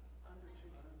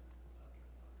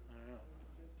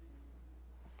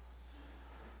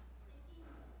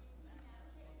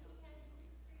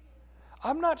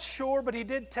 I'm not sure, but he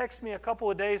did text me a couple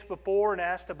of days before and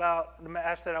asked that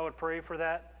I would pray for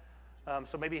that.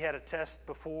 So maybe he had a test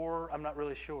before. I'm not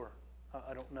really sure.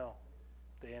 I don't know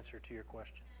the answer to your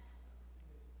question.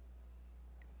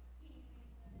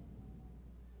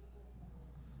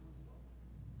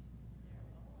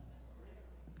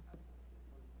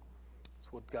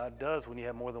 That's what God does when you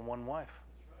have more than one wife.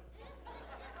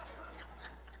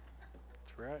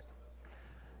 That's right.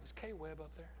 Is Kay Webb up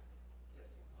there?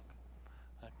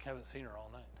 I haven't seen her all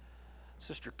night.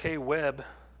 Sister Kay Webb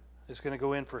is going to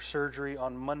go in for surgery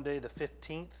on Monday the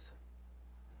 15th.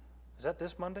 Is that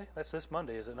this Monday? That's this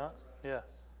Monday, is it not? Yeah.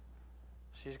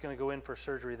 She's going to go in for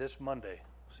surgery this Monday.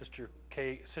 Sister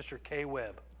Kay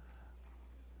Webb.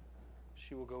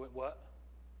 She will go in what?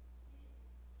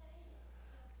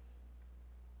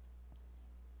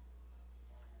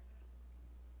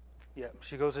 Yeah,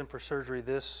 she goes in for surgery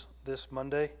this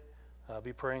Monday.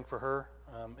 Be praying for her.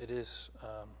 It is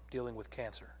dealing with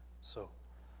cancer. So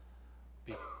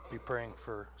be praying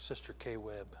for Sister Kay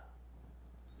Webb.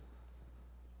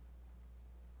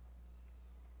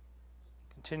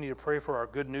 Continue to pray for our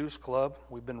Good News Club.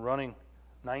 We've been running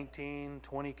 19,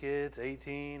 20 kids,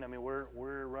 18. I mean,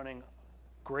 we're running a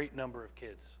great number of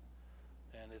kids.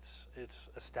 And it's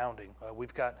astounding.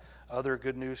 We've got other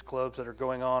Good News Clubs that are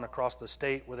going on across the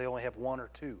state where they only have 1 or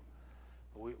 2.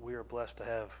 We are blessed to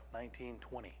have 19,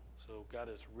 20. So God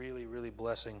is really, really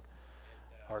blessing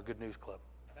our Good News Club.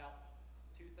 About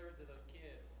 2/3 of those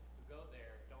kids who go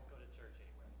there don't go to church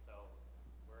anywhere. So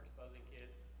we're exposing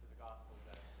kids to the gospel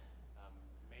that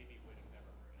maybe would have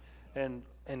never heard.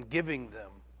 And giving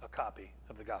them a copy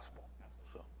of the gospel. Absolutely.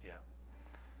 So yeah.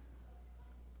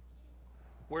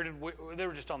 They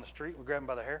were just on the street. We grabbed them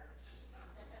by the hair.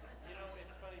 You know,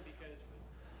 it's funny because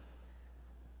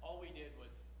all we did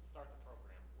was start the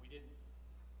program. We didn't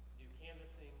do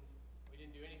canvassing. We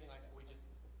didn't do anything like that. We just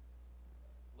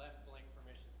left blank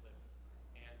permission slips.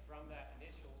 And from that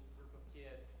initial group of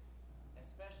kids,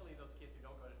 especially those kids who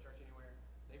don't go to church anywhere,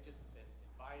 they've just been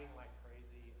inviting like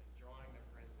crazy and drawing their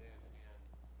friends in.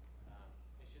 And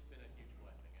it's just been a huge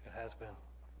blessing. It has been.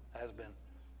 Has been.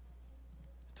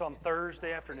 It's on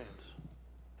Thursday afternoons.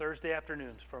 Thursday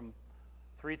afternoons from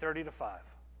 3:30 to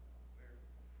 5.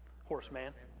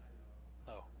 Horseman.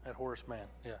 Oh, at Horseman,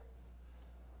 yeah.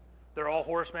 They're all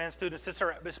Horseman students.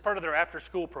 It's part of their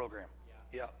after-school program.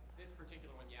 Yeah. This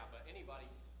particular one, yeah, but anybody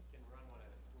can run one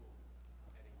at a school.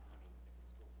 If the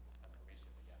school has permission,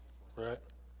 but yeah, just Right.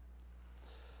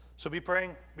 So be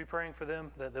praying for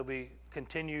them that they'll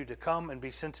continue to come and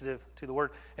be sensitive to the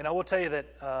word. And I will tell you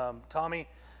that Tommy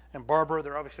and Barbara,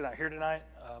 they're obviously not here tonight.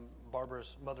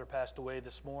 Barbara's mother passed away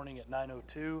this morning at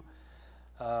 9:02.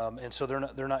 And so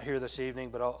they're not here this evening,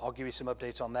 but I'll give you some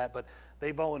updates on that. But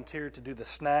they volunteered to do the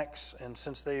snacks, and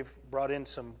since they've brought in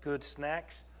some good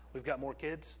snacks, we've got more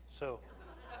kids. So,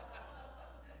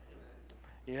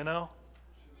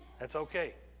 that's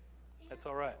okay. That's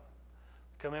all right.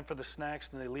 Come in for the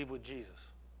snacks, and they leave with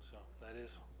Jesus. So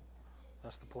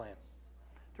that's the plan.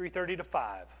 3:30 to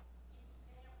 5.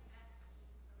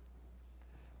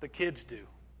 The kids do.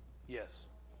 Yes.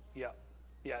 Yeah.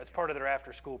 Yeah, it's part of their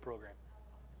after-school program.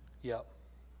 Yep.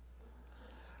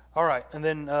 All right, and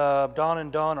then Don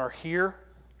and Dawn are here,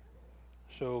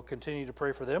 so continue to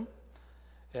pray for them.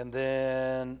 And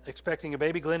then expecting a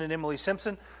baby, Glenn and Emily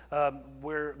Simpson.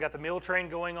 We've got the meal train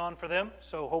going on for them,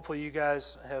 so hopefully you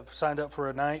guys have signed up for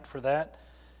a night for that.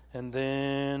 And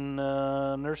then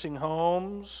nursing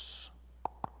homes,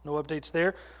 no updates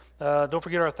there. Don't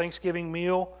forget our Thanksgiving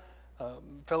meal,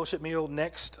 fellowship meal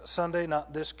next Sunday,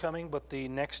 not this coming, but the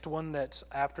next one that's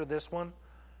after this one.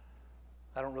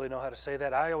 I don't really know how to say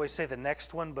that. I always say the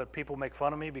next one, but people make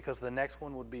fun of me because the next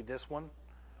one would be this one.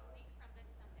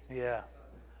 Yeah.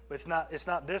 But it's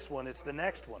not this one, it's the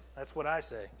next one. That's what I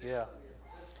say. Yeah.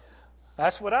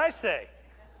 That's what I say.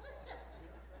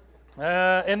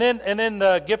 And then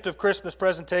gift of Christmas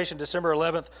presentation, December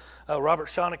 11th. Robert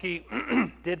Shawnee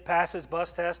did pass his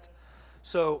bus test,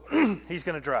 so he's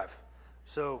going to drive.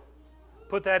 So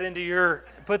put that into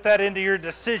your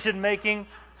decision making.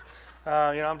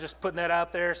 I'm just putting that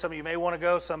out there. Some of you may want to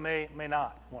go, some may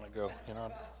not want to go.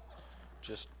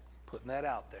 Just putting that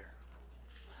out there.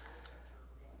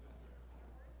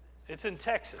 It's in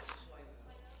Texas,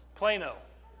 Plano,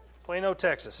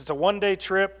 Texas. It's a one-day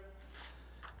trip.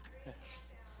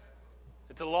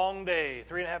 It's a long day,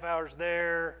 3.5 hours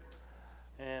there,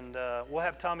 and we'll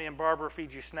have Tommy and Barbara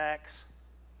feed you snacks.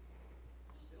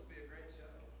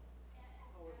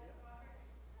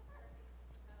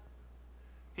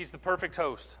 He's the perfect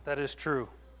host. That is true.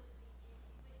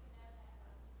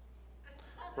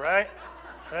 Right?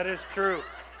 That is true.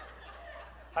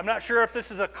 I'm not sure if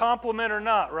this is a compliment or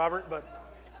not, Robert, but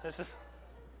this is...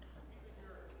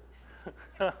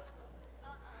 I heard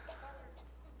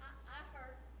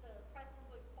the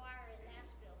Prestonwood Choir in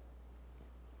Nashville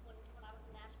when I was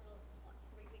in Nashville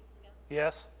 3 weeks ago.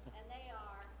 Yes? And they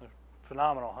are...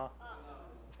 Phenomenal, huh?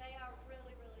 They are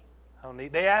really, really... How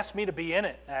neat. They asked me to be in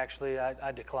it, actually.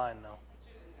 I declined, though.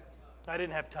 I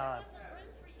didn't have time. There's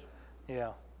room for you.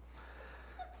 Yeah.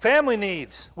 Family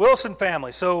needs. Wilson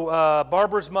family. So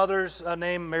Barbara's mother's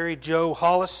name, Mary Jo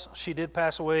Hollis. She did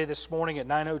pass away this morning at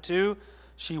 9:02.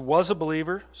 She was a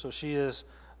believer, so she is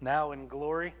now in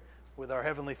glory with our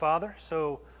Heavenly Father.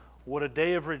 So what a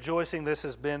day of rejoicing this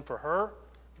has been for her.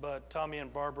 But Tommy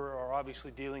and Barbara are obviously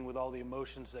dealing with all the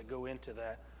emotions that go into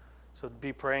that. So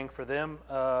be praying for them.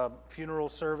 Funeral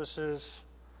services,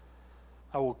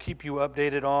 I will keep you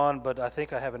updated on, but I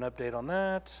think I have an update on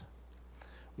that.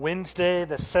 Wednesday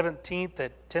the 17th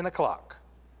at 10 o'clock.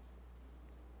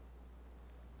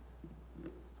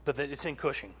 But it's in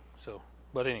Cushing.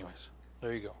 But anyways,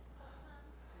 there you go.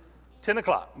 10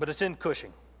 o'clock, but it's in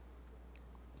Cushing.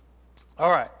 All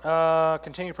right,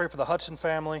 continue to pray for the Hudson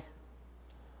family.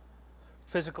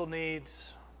 Physical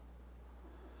needs.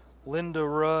 Linda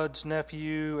Rudd's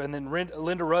nephew, and then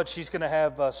Linda Rudd, she's going to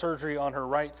have surgery on her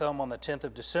right thumb on the 10th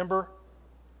of December.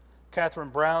 Catherine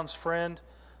Brown's friend,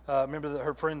 remember that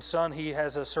her friend's son, he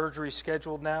has a surgery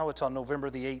scheduled now. It's on November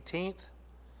the 18th.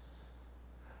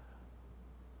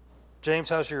 James,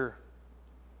 how's your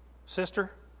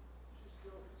sister? She's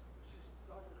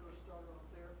Dr. Gross started on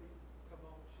therapy, come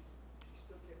home, she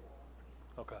still can't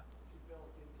walk. Okay. She fell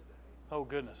again today. Oh,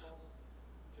 goodness.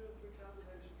 2 or 3 times a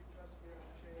day she tries to get in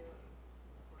a chair,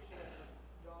 or she has her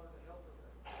daughter to help her,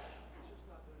 but it's just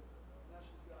not doing good. Now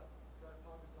she's got dry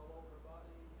pockets all over her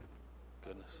body.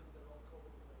 Goodness. Things that are all cold.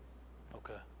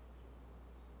 Okay.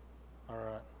 All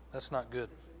right. That's not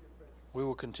good. We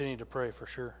will continue to pray for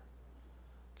sure.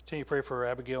 Continue to pray for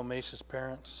Abigail Mace's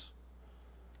parents.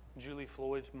 Julie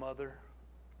Floyd's mother.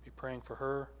 Be praying for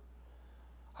her.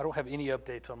 I don't have any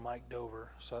updates on Mike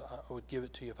Dover, so I would give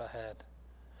it to you if I had.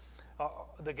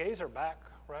 The gays are back,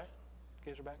 right?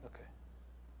 Gays are back? Okay.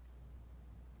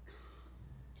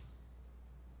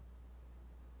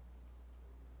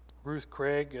 Ruth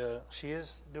Craig, she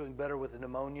is doing better with the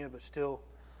pneumonia, but still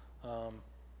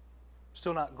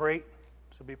not great,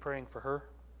 so be praying for her.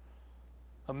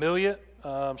 Amelia,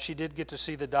 she did get to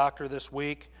see the doctor this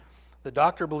week. The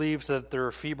doctor believes that there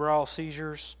are febrile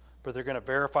seizures, but they're going to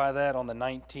verify that on the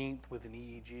 19th with an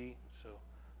EEG. So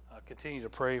continue to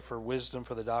pray for wisdom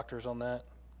for the doctors on that.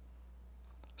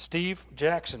 Steve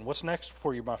Jackson, what's next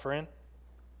for you, my friend?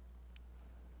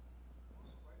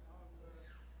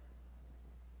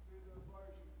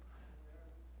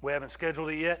 We haven't scheduled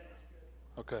it yet?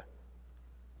 Okay.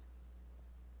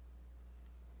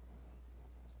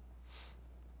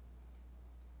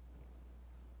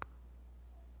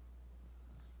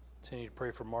 Continue to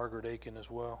pray for Margaret Aiken as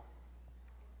well.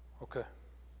 Okay.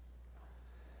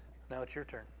 Now it's your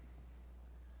turn.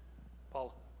 Paula.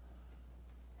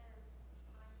 My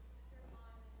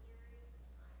sister-in-law in Missouri,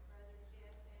 my brother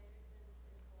Jeff Anderson,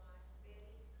 his wife Betty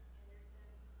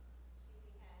Anderson. She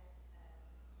has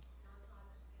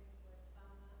non-Hodgkin's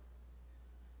lymphoma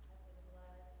of the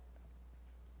blood, and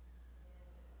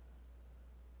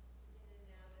she's in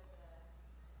and out of the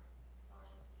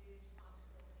Lawrence Jewish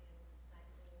Hospital in St.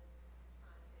 Louis,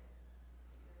 trying to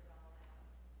figure it all out.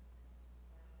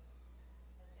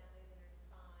 They found it in her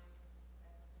spine, but she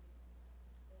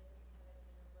doesn't have it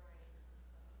in her brain, so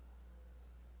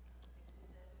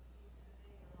she's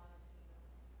getting a lot of chemo.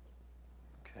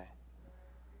 Okay. They're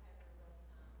having a rough time.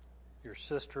 Your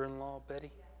sister-in-law,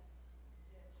 Betty? Yeah,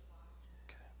 Jeff's wife.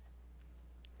 Okay.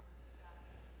 He's got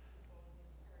people in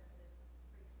his church that's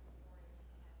preaching for him. He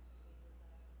has to be with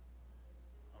them. It's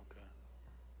just Okay.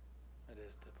 It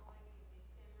is difficult. going in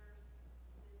December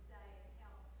to stay and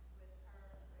help with her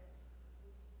as when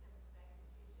she comes back. And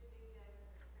she should be done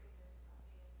with her treatments by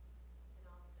then. And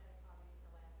I'll stay probably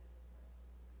till after the first of the year.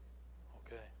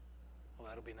 Okay. Well,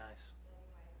 that'll be nice.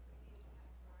 Anyway, we need to have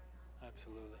prayer.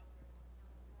 Absolutely.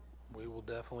 We will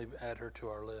definitely add her to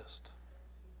our list.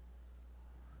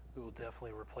 We will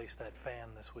definitely replace that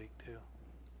fan this week, too.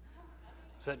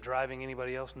 Is that driving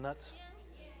anybody else nuts?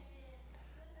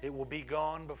 It will be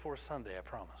gone before Sunday, I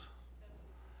promise.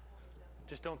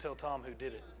 Just don't tell Tom who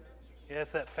did it. Yeah,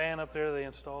 it's that fan up there they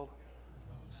installed.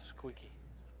 Squeaky.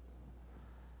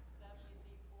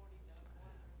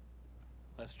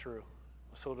 That's true.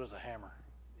 So does a hammer.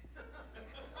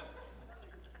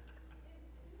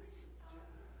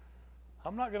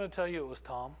 I'm not going to tell you it was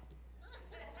Tom.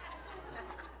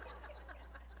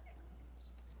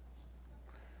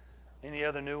 Any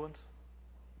other new ones?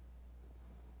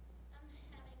 I'm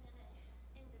having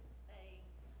a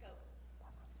scope, an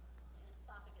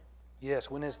esophagus.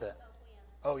 Yes, when is that? I don't know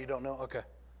when. Oh, you don't know? Okay.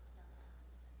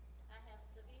 I have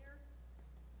severe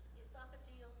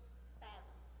esophageal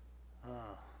spasms,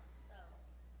 Uh, so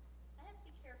I have to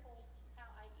be careful how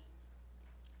I eat.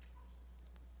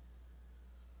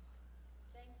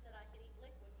 James said I could eat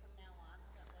liquid from now on.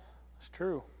 How about that? it's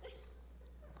true.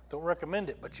 Don't recommend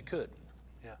it, but you could.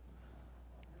 Yeah.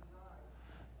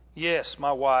 Yes,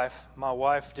 my wife. My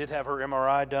wife did have her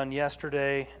MRI done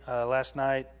yesterday, last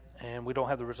night, and we don't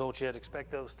have the results yet. Expect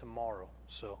those tomorrow.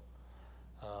 So,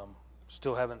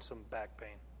 still having some back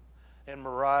pain. And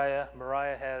Mariah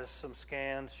has some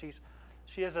scans.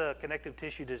 She has a connective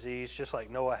tissue disease, just like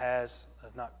Noah has.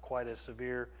 Not quite as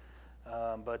severe,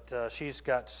 but she's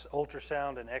got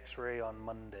ultrasound and X-ray on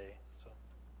Monday. So,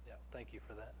 yeah, thank you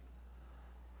for that.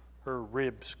 Her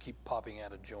ribs keep popping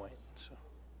out of joint. So,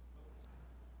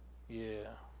 yeah,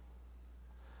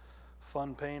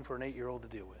 fun pain for an 8-year-old to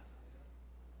deal with.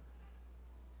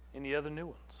 Any other new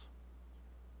ones?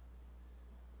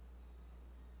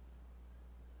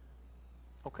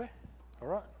 Okay, all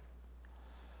right.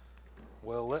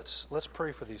 Well, let's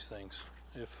pray for these things.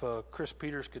 If Chris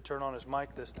Peters could turn on his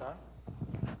mic this time.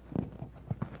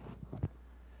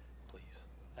 Please,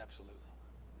 absolutely.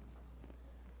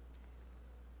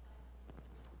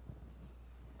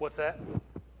 What's that?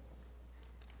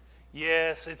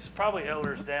 Yes, it's probably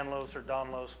Ehlers-Danlos or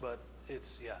Donlos, but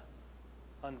it's, yeah,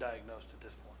 undiagnosed at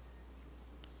this point.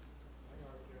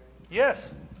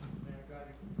 Yes. Man, I got a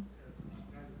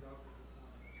doctor's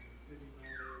appointment. The city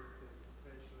mandated that the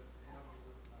specialist help me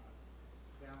with my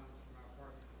balance for my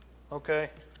apartment. Okay.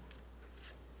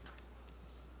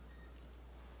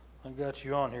 I got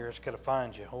you on here. It's got to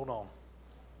find you. Hold on.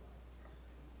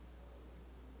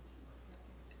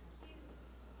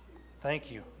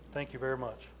 Thank you. Thank you very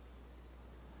much.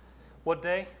 What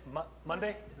day? Monday?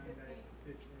 Monday,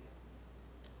 15th.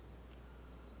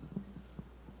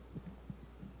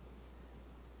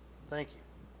 Thank you.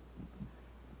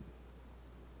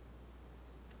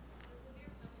 The severe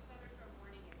thunderstorm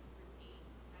warning is repeat.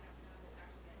 I don't know if it's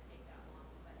actually going to take that long,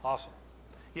 but Awesome.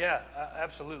 Yeah,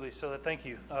 absolutely. So thank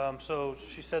you. So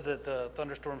she said that the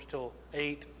thunderstorms till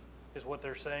 8 is what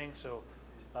they're saying. So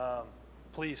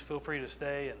please feel free to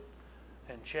stay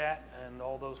and chat and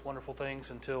all those wonderful things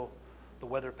until the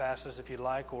weather passes if you'd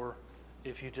like, or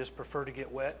if you just prefer to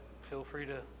get wet, feel free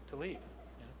to leave. Do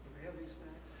we have any snacks?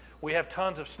 We have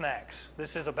tons of snacks.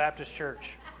 This is a Baptist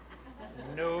church.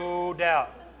 No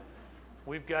doubt.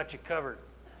 we've got you covered.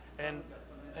 And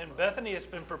Bethany has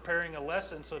been preparing a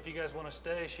lesson, so if you guys want to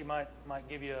stay, she might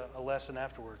give you a lesson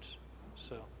afterwards.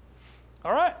 So,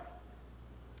 all right.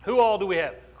 Who all do we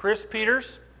have? Chris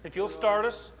Peters, if you'll start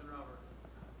us.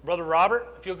 Brother Robert,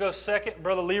 if you'll go second.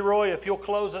 Brother Leroy, if you'll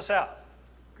close us out.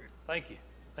 Thank you.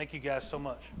 Thank you guys so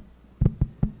much.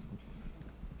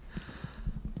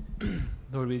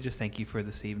 Lord, we just thank you for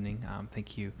this evening.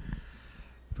 Thank you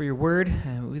for your word.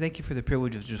 We thank you for the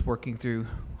privilege of just working through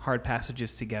hard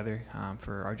passages together,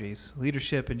 for RJ's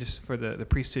leadership, and just for the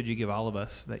priesthood you give all of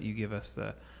us, that you give us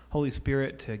the Holy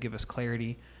Spirit to give us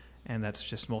clarity, and that's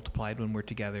just multiplied when we're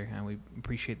together, and we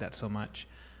appreciate that so much.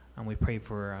 And we pray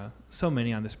for so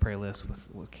many on this prayer list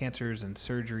with cancers and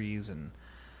surgeries and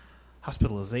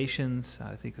hospitalizations.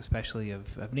 I think especially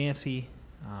of Nancy.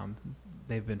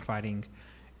 They've been fighting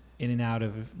in and out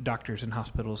of doctors and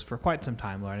hospitals for quite some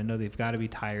time, Lord. I know they've got to be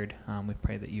tired. We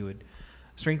pray that you would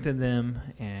strengthen them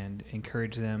and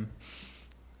encourage them.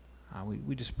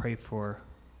 We just pray for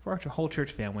our whole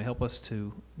church family. Help us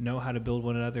to know how to build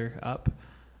one another up,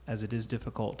 as it is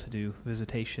difficult to do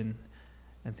visitation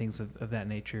and things of that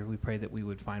nature. We pray that we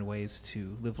would find ways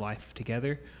to live life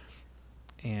together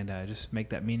and just make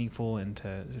that meaningful, and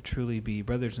to truly be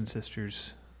brothers and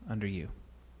sisters under you.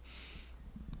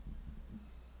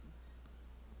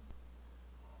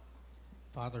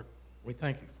 Father, we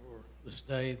thank you for this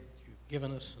day that you've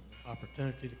given us and the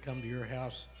opportunity to come to your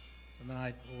house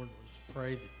tonight. Lord, we just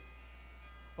pray that,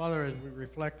 Father, as we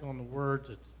reflect on the words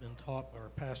that's been taught by our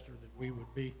pastor, that we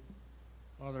would be,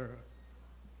 Father,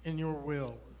 in your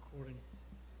will, according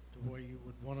to the way you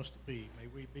would want us to be. May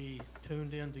we be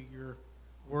tuned into your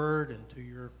word and to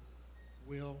your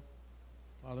will.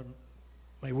 Father,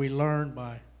 may we learn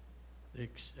by the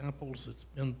examples that's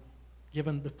been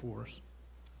given before us.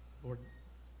 Lord,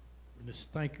 we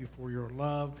just thank you for your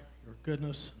love, your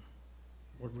goodness.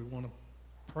 Lord, we want to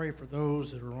pray for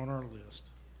those that are on our list.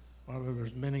 Father,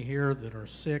 there's many here that are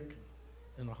sick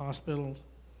in the hospitals.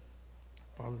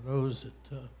 Father, those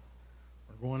that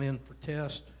are going in for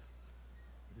tests,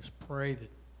 we just pray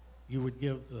that you would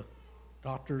give the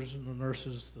doctors and the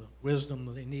nurses the wisdom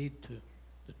that they need to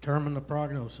determine the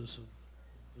prognosis of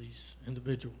these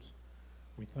individuals.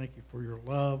 We thank you for your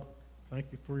love. Thank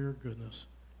you for your goodness.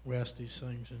 We ask these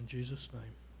things in Jesus' name.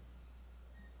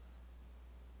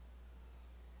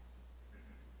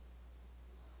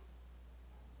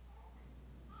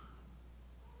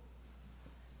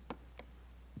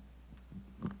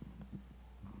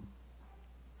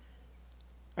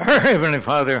 Our Heavenly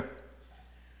Father,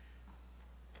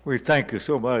 we thank you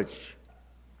so much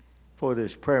for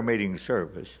this prayer meeting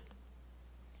service.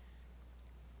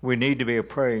 We need to be a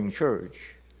praying church.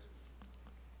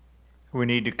 We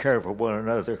need to care for one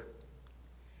another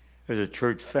as a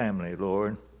church family,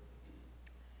 Lord.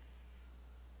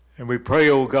 And we pray,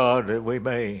 oh God, that we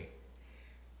may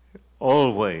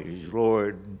always,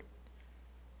 Lord,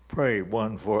 pray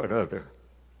one for another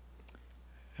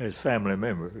as family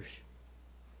members.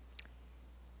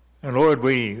 And Lord,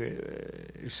 we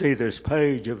see this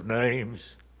page of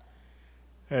names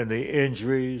and the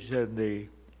injuries and the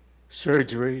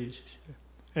surgeries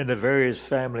and the various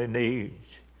family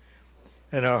needs,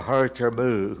 and our hearts are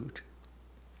moved.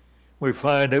 We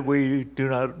find that we do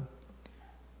not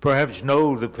perhaps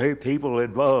know the people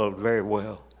involved very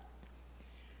well.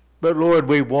 But Lord,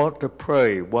 we want to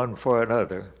pray one for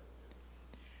another.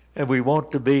 And we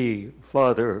want to be,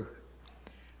 Father,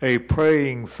 a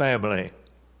praying family.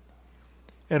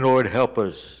 And Lord, help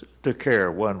us to care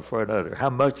one for another. How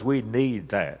much we need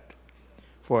that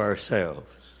for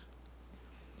ourselves.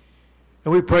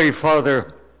 And we pray,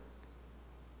 Father,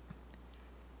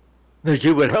 that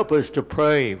you would help us to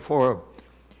pray for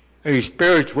a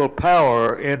spiritual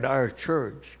power in our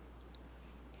church,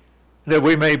 that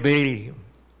we may be,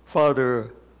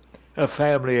 Father, a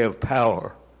family of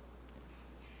power,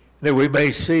 that we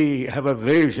may have a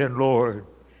vision, Lord,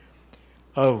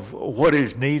 of what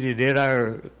is needed in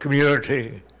our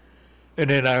community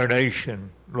and in our nation,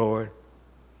 Lord.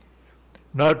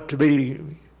 Not to be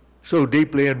so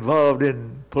deeply involved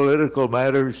in political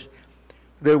matters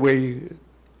that we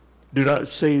do not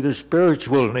see the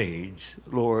spiritual needs,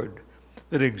 Lord,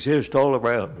 that exist all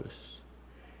around us.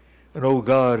 And oh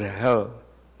God, how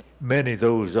many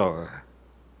those are.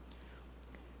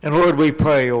 And Lord, we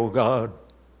pray, oh God,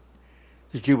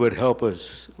 that you would help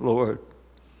us, Lord,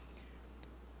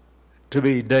 to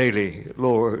be daily,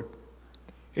 Lord,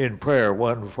 in prayer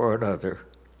one for another.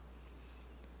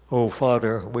 Oh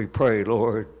Father, we pray,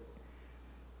 Lord,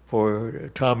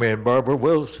 for Tommy and Barbara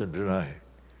Wilson tonight.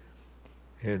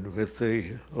 And with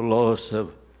the loss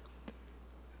of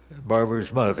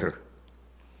Barbara's mother,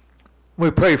 We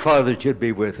pray, Father, that you'd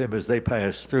be with them as they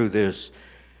pass through this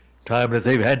time that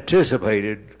they've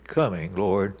anticipated coming,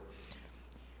 Lord.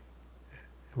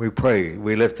 We pray,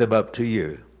 we lift them up to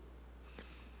you.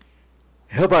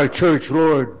 Help our church,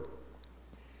 Lord,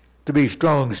 to be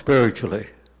strong spiritually,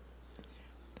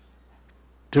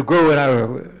 to grow in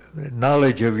our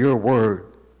knowledge of your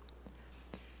word.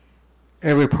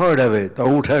 Every part of it, the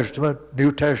Old Testament,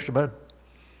 New Testament,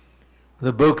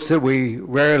 the books that we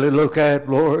rarely look at,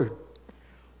 Lord.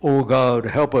 Oh God,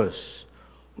 help us,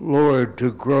 Lord,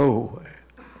 to grow,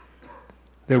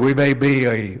 that we may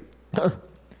be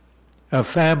a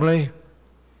family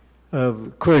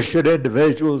of Christian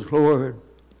individuals, Lord,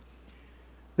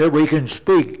 that we can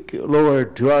speak,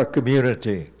 Lord, to our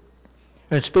community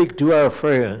and speak to our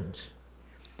friends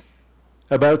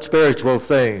about spiritual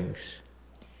things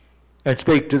and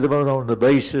speak to them on the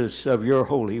basis of your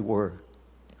holy word.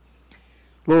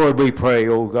 Lord, we pray,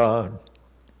 oh God,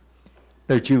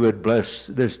 that you would bless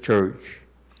this church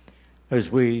as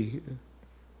we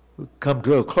come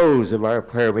to a close of our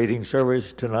prayer meeting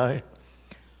service tonight.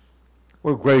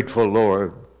 We're grateful,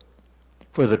 Lord,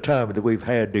 for the time that we've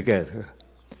had together,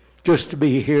 just to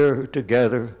be here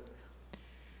together,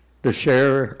 to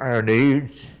share our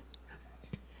needs,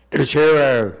 to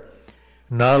share our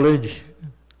knowledge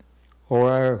or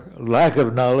our lack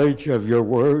of knowledge of your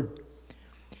word.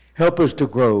 Help us to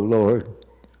grow, Lord,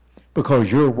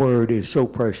 because your word is so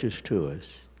precious to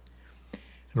us.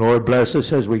 And Lord, bless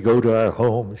us as we go to our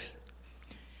homes.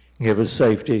 Give us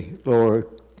safety, Lord,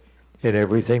 in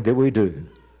everything that we do.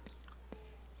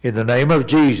 In the name of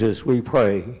Jesus we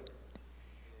pray.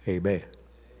 Amen.